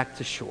you back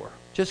to shore.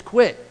 Just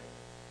quit.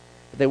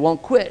 But they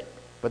won't quit,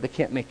 but they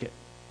can't make it.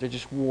 They're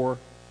just wore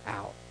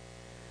out.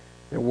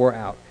 They're wore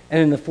out.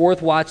 And in the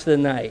fourth watch of the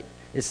night,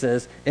 it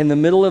says, in the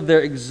middle of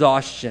their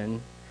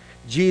exhaustion,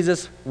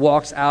 Jesus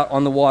walks out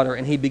on the water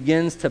and he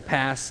begins to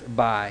pass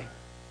by.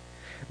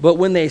 But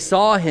when they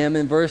saw him,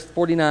 in verse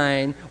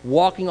 49,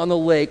 walking on the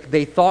lake,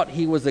 they thought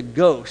he was a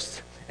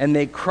ghost. And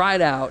they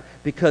cried out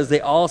because they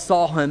all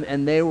saw him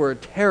and they were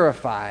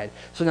terrified.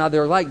 So now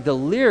they're like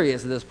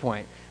delirious at this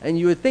point. And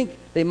you would think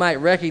they might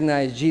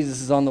recognize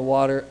Jesus is on the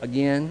water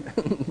again,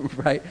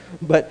 right?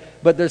 But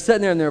they're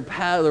sitting there and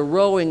they're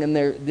rowing and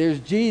there's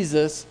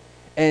Jesus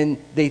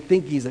and they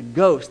think he's a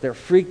ghost. They're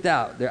freaked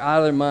out. They're out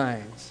of their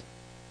minds.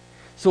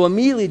 So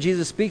immediately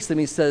Jesus speaks to them.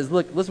 He says,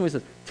 look, listen what he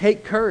says.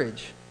 Take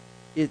courage.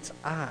 It's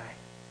I.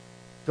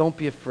 Don't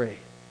be afraid.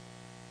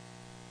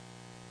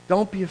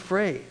 Don't be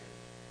afraid.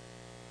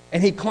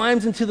 And he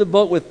climbs into the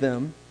boat with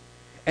them,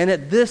 and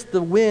at this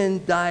the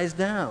wind dies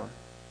down.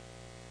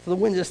 So the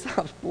wind just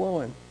stops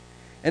blowing.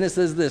 And it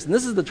says this, and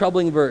this is the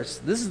troubling verse.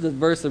 This is the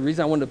verse, the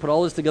reason I wanted to put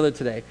all this together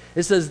today.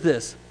 It says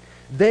this,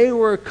 they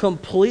were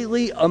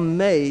completely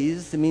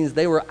amazed. It means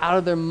they were out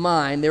of their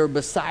mind. They were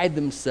beside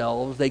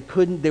themselves. They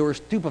were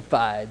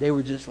stupefied. They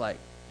were just like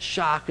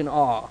shock and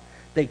awe.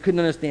 They couldn't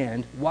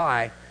understand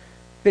why.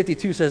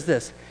 52 says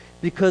this,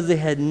 because they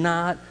had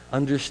not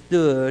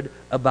understood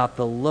about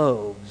the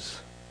loaves.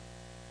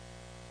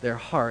 Their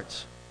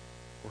hearts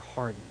were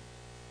hardened.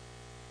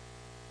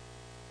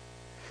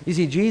 You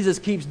see, Jesus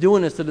keeps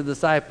doing this to the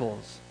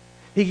disciples.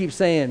 He keeps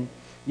saying,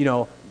 you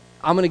know,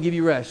 I'm going to give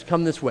you rest.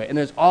 Come this way. And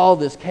there's all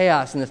this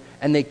chaos in this,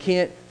 and they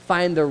can't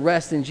find their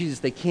rest in Jesus.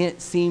 They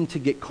can't seem to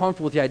get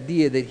comfortable with the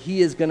idea that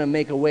he is going to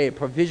make a way, a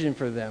provision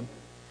for them.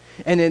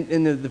 And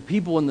then the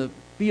people in the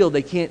field,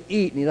 they can't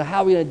eat. And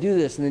how are we going to do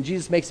this? And then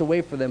Jesus makes a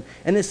way for them.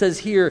 And it says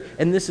here,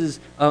 and this is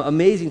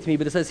amazing to me,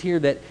 but it says here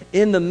that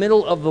in the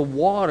middle of the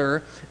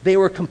water, they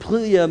were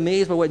completely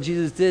amazed by what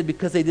Jesus did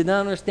because they did not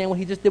understand what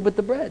he just did with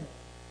the bread.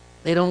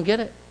 They don't get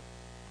it.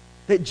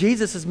 That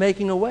Jesus is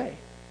making a way.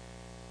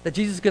 That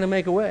Jesus is going to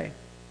make a way.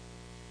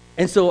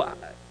 And so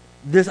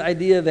this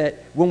idea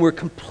that when we're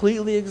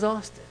completely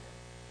exhausted,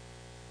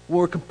 when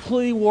we're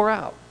completely wore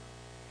out,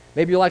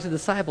 maybe you're like the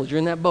disciples, you're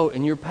in that boat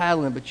and you're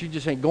paddling, but you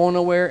just ain't going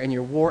nowhere and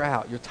you're wore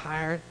out, you're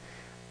tired.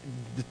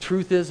 The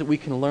truth is that we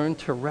can learn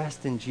to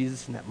rest in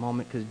Jesus in that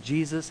moment because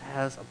Jesus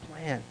has a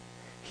plan.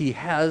 He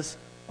has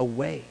a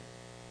way.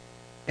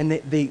 And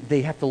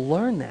they have to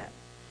learn that.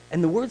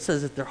 And the word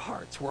says that their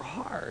hearts were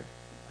hard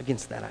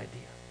against that idea.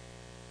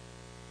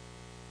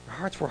 Their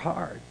hearts were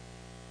hard.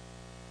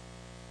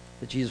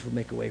 That Jesus would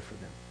make a way for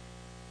them.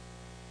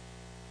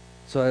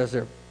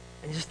 So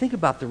and just think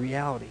about the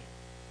reality.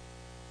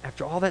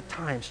 After all that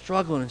time,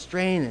 struggling and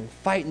straining and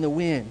fighting the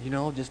wind,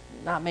 just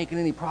not making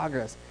any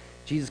progress,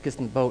 Jesus gets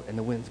in the boat and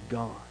the wind's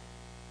gone.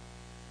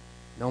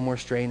 No more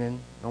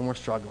straining, no more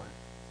struggling.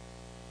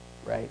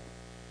 Right?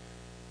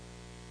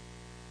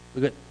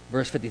 Look at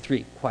verse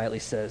 53, quietly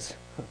says,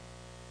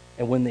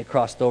 and when they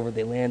crossed over,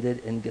 they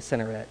landed in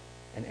Gennesaret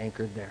and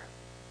anchored there.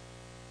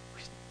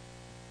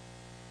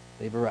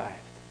 They've arrived.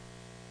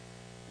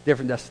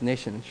 Different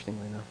destination,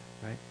 interestingly enough,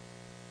 right?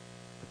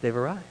 but they've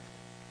arrived.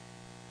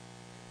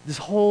 This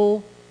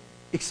whole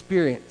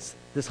experience,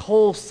 this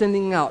whole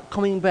sending out,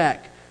 coming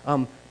back,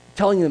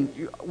 telling them,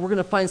 we're going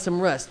to find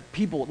some rest,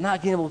 people not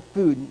getting able to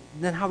food,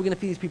 then how are we going to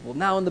feed these people?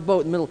 Now in the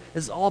boat in the middle,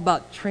 it's all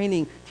about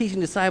training, teaching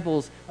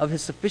disciples of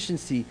his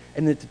sufficiency,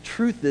 and that the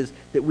truth is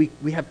that we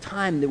have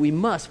time, that we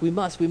must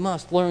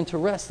learn to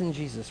rest in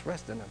Jesus,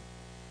 rest in him.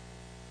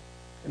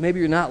 And maybe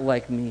you're not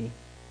like me.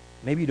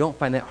 Maybe you don't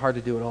find that hard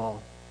to do at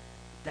all.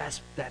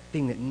 That's that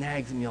thing that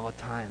nags at me all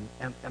the time.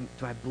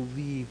 Do I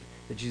believe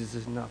that Jesus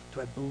is enough?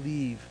 Do I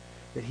believe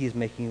that he is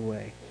making a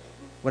way?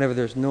 Whenever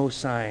there's no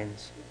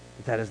signs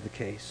that is the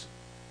case.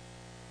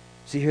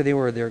 See, here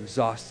they're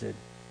exhausted,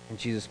 and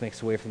Jesus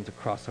makes a way for them to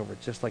cross over,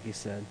 just like he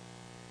said.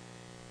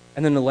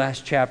 And then the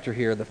last chapter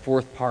here, the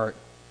fourth part,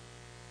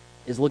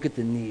 is look at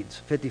the needs.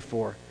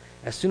 54.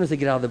 As soon as they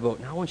get out of the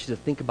boat, now I want you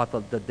to think about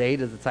the day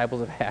the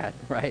disciples have had,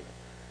 right?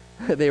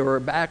 They were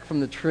back from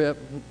the trip.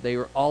 They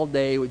were all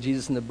day with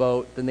Jesus in the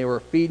boat. Then they were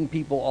feeding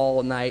people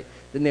all night.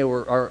 Then they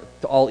were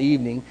all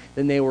evening.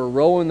 Then they were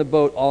rowing the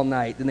boat all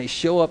night. Then they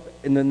show up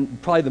in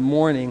probably the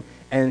morning,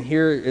 and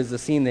here is the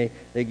scene they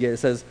get. It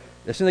says,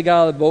 as soon as they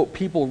got out of the boat,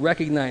 people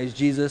recognized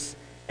Jesus,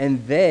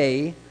 and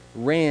they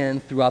ran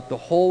throughout the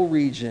whole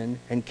region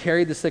and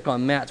carried the sick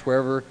on mats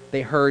wherever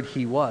they heard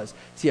he was.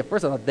 See, at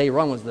first I thought they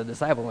run was the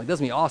disciples. I'm like, this is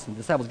going to be awesome. The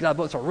disciples get out of the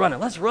boat and start running.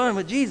 Let's run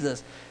with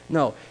Jesus.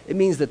 No, it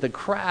means that the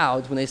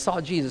crowds, when they saw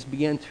Jesus,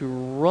 began to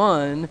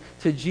run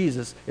to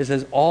Jesus. It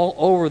says all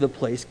over the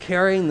place,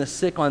 carrying the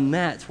sick on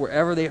mats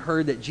wherever they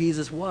heard that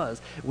Jesus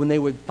was. When they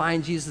would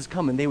find Jesus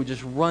coming, they would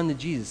just run to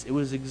Jesus. It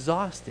was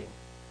exhausting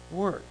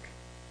work.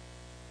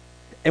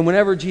 And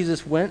whenever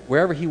Jesus went,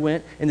 wherever he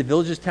went, in the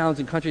villages, towns,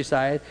 and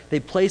countryside, they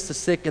placed the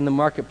sick in the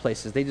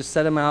marketplaces. They just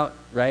set them out,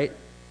 right,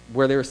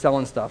 where they were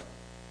selling stuff.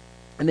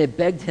 And they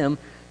begged him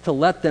to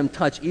let them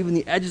touch even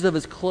the edges of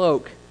his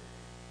cloak,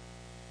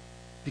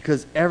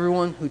 because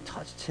everyone who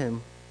touched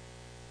him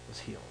was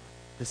healed.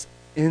 This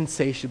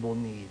insatiable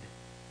need.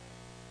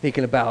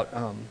 Thinking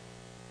about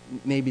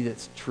maybe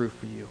that's true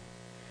for you.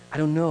 I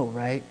don't know,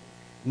 right?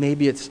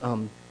 Maybe it's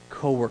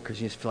co-workers,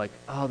 you just feel like,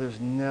 oh, there's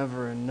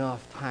never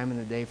enough time in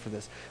the day for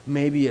this.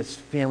 Maybe it's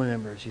family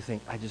members, you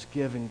think, I just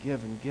give and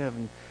give and give,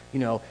 and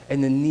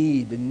and the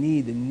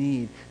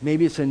need.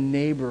 Maybe it's a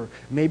neighbor,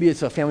 maybe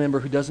it's a family member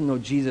who doesn't know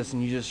Jesus,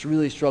 and you just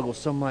really struggle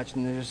so much,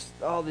 and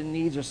the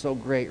needs are so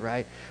great,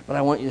 right? But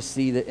I want you to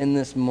see that in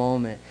this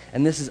moment,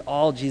 and this is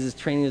all Jesus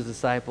training his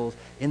disciples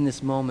in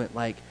this moment,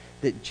 like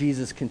that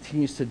Jesus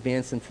continues to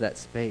advance into that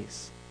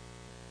space.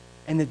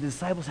 And the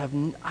disciples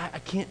I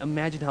can't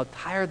imagine how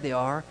tired they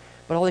are,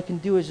 but all they can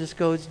do is just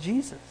go, it's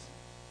Jesus.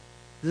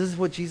 This is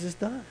what Jesus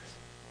does.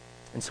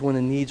 And so when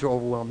the needs are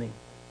overwhelming,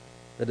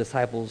 the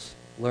disciples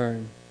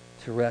learn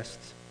to rest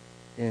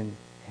in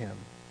him.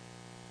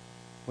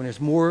 When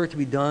there's more to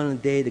be done in a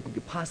day that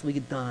could possibly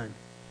get done,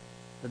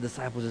 the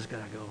disciples just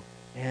got to go,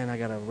 man, I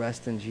got to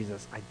rest in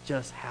Jesus. I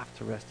just have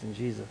to rest in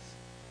Jesus.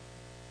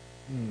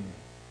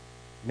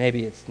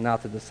 Maybe it's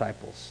not the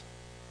disciples.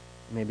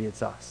 Maybe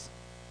it's us.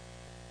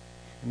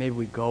 And maybe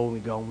we go and we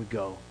go and we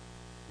go.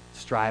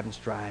 Strive and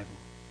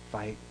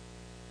fight.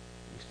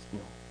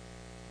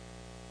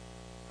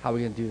 How are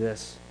we going to do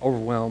this?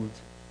 Overwhelmed.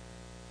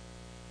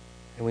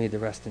 And we need to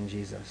rest in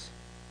Jesus.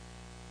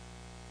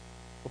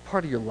 What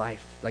part of your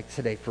life, like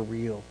today, for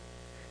real,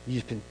 you've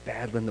just been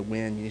battling the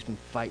wind, you've just been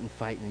fighting,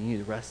 and you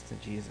need to rest in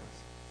Jesus?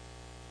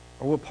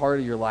 Or what part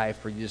of your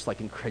life are you just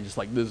like incredulous,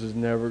 like this is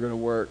never going to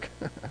work?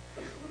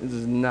 This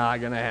is not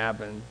going to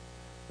happen.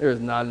 There is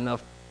not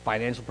enough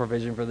financial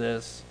provision for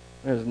this.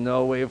 There's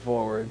no way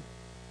forward.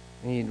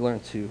 You need to learn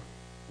to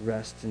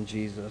rest in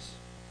Jesus.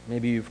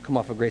 Maybe you've come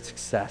off a great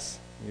success.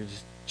 You're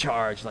just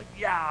charged, like,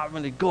 yeah, I'm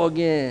going to go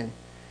again.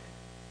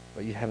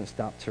 But you haven't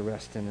stopped to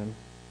rest in him.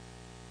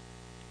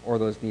 Or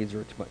those needs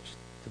are too much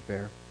to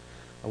bear.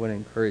 I want to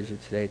encourage you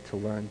today to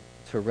learn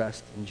to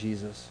rest in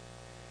Jesus.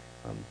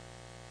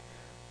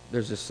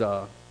 There's this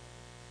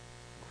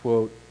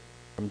quote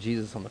from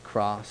Jesus on the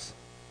cross.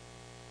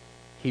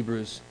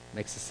 Hebrews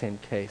makes the same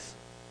case.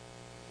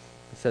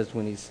 It says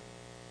when he's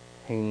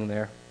hanging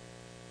there,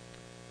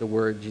 the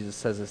word Jesus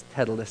says is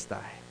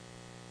tetelestai.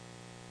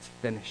 It's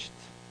finished.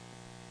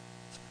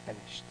 It's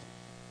finished.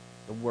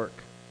 The work.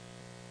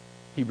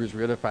 Hebrews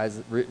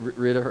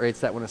reiterates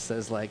that when it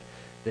says like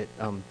that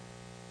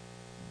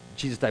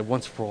Jesus died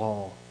once for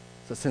all,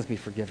 so sins can be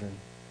forgiven.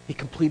 He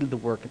completed the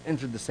work and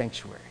entered the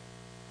sanctuary.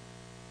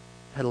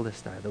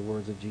 Tetelestai, the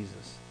words of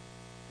Jesus.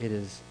 It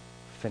is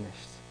finished.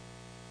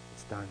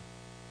 It's done.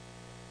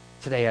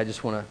 Today I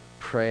just want to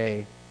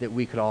pray that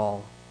we could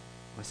all,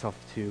 myself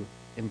too,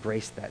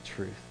 embrace that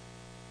truth.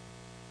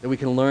 That we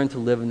can learn to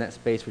live in that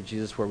space with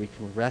Jesus where we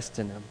can rest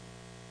in him,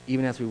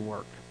 even as we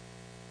work,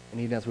 and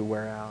even as we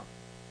wear out,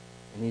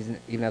 and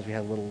even as we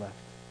have a little left.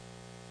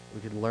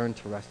 We could learn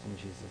to rest in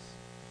Jesus.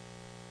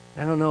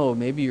 I don't know,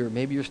 maybe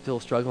you're still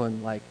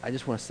struggling. Like, I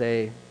just want to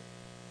say,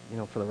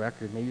 for the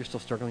record, maybe you're still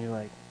struggling. You're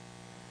like,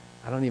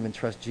 I don't even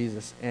trust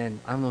Jesus, and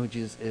I don't know who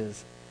Jesus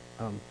is.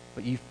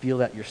 But you feel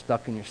that you're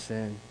stuck in your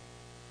sin.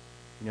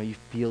 You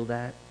feel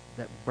that.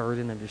 that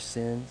burden of your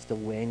sin still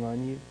weighing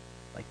on you?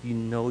 Like you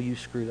know you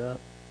screwed up.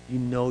 You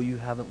know you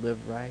haven't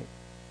lived right.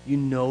 You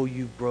know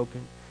you've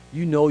broken.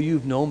 You know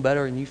you've known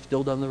better and you've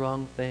still done the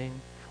wrong thing.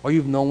 Or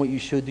you've known what you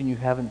should do and you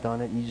haven't done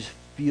it, and you just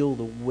feel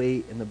the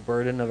weight and the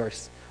burden of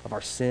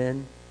our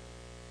sin.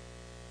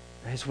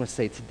 I just want to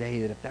say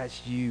today that if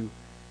that's you,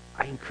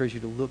 I encourage you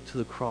to look to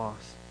the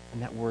cross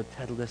and that word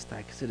tetelestai,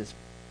 because it is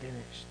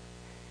finished.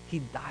 He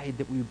died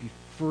that we would be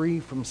free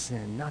from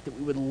sin, not that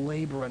we would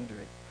labor under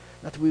it,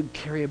 not that we would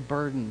carry a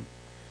burden.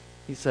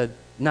 He said,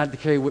 not to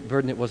carry what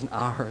burden it wasn't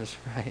ours,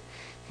 right?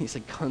 He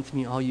said, come to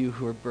me, all you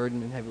who are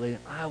burdened and heavy laden,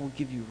 I will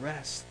give you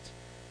rest.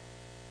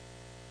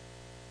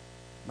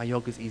 My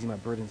yoke is easy, my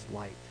burden is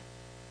light.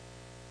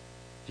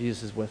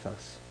 Jesus is with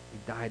us. He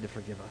died to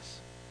forgive us.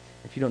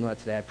 If you don't know that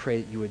today, I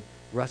pray that you would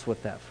wrestle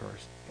with that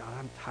first. God,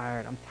 I'm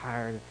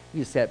tired.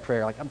 You just say that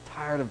prayer like, I'm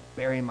tired of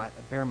bearing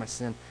my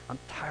sin. I'm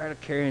tired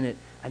of carrying it.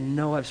 I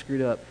know I've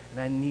screwed up, and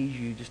I need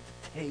you just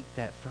to take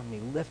that from me,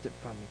 lift it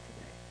from me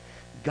today.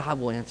 God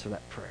will answer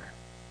that prayer.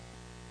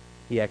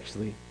 He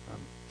actually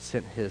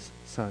sent his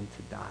son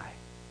to die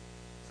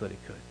so that he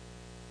could.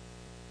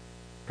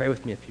 Pray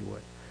with me if you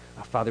would.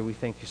 Father, we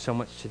thank you so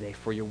much today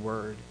for your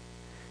word.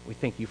 We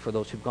thank you for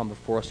those who've gone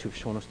before us, who've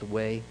shown us the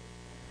way.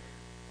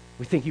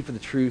 We thank you for the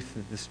truth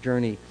that this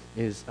journey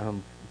is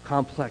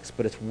complex,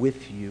 but it's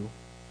with you.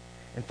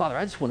 And Father,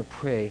 I just want to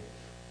pray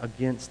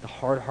against the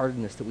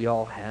hard-heartedness that we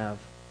all have,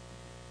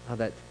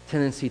 that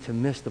tendency to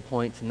miss the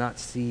point, to not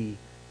see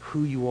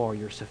who you are,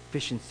 your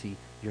sufficiency,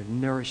 your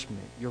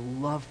nourishment, your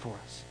love for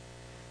us.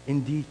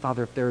 Indeed,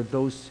 Father, if there are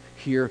those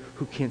here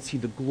who can't see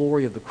the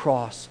glory of the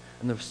cross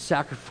and the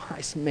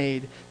sacrifice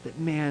made that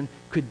man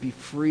could be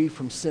free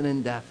from sin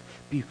and death,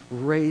 be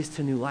raised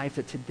to new life,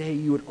 that today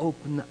you would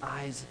open the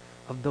eyes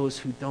of those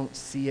who don't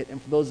see it.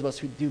 And for those of us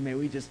who do, may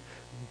we just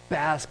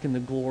bask in the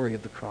glory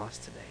of the cross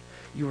today.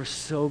 You are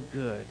so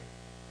good.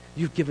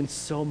 You've given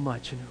so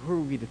much, and who are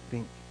we to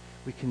think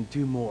we can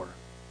do more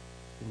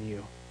than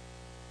you?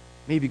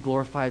 May you be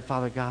glorified,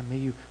 Father God. May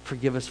you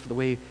forgive us for the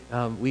way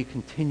we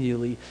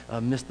continually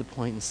miss the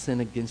point and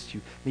sin against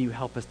you. May you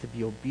help us to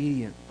be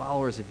obedient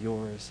followers of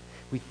yours.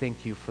 We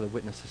thank you for the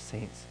witness of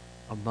saints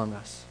among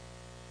us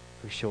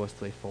who show us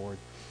the way forward.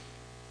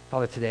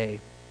 Father, today,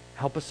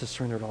 help us to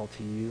surrender it all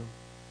to you.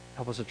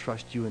 Help us to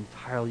trust you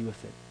entirely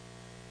with it.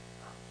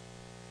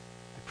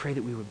 I pray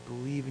that we would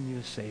believe in you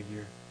as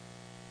Savior.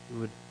 We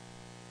would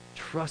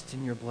trust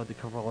in your blood to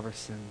cover all of our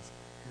sins.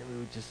 And that we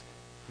would just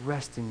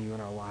rest in you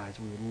in our lives.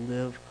 We would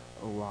live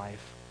a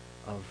life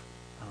of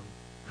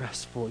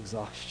restful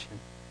exhaustion.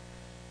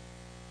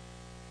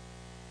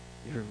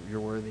 You're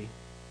worthy.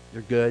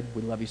 You're good.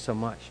 We love you so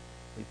much.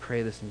 We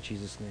pray this in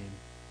Jesus' name.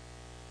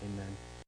 Amen.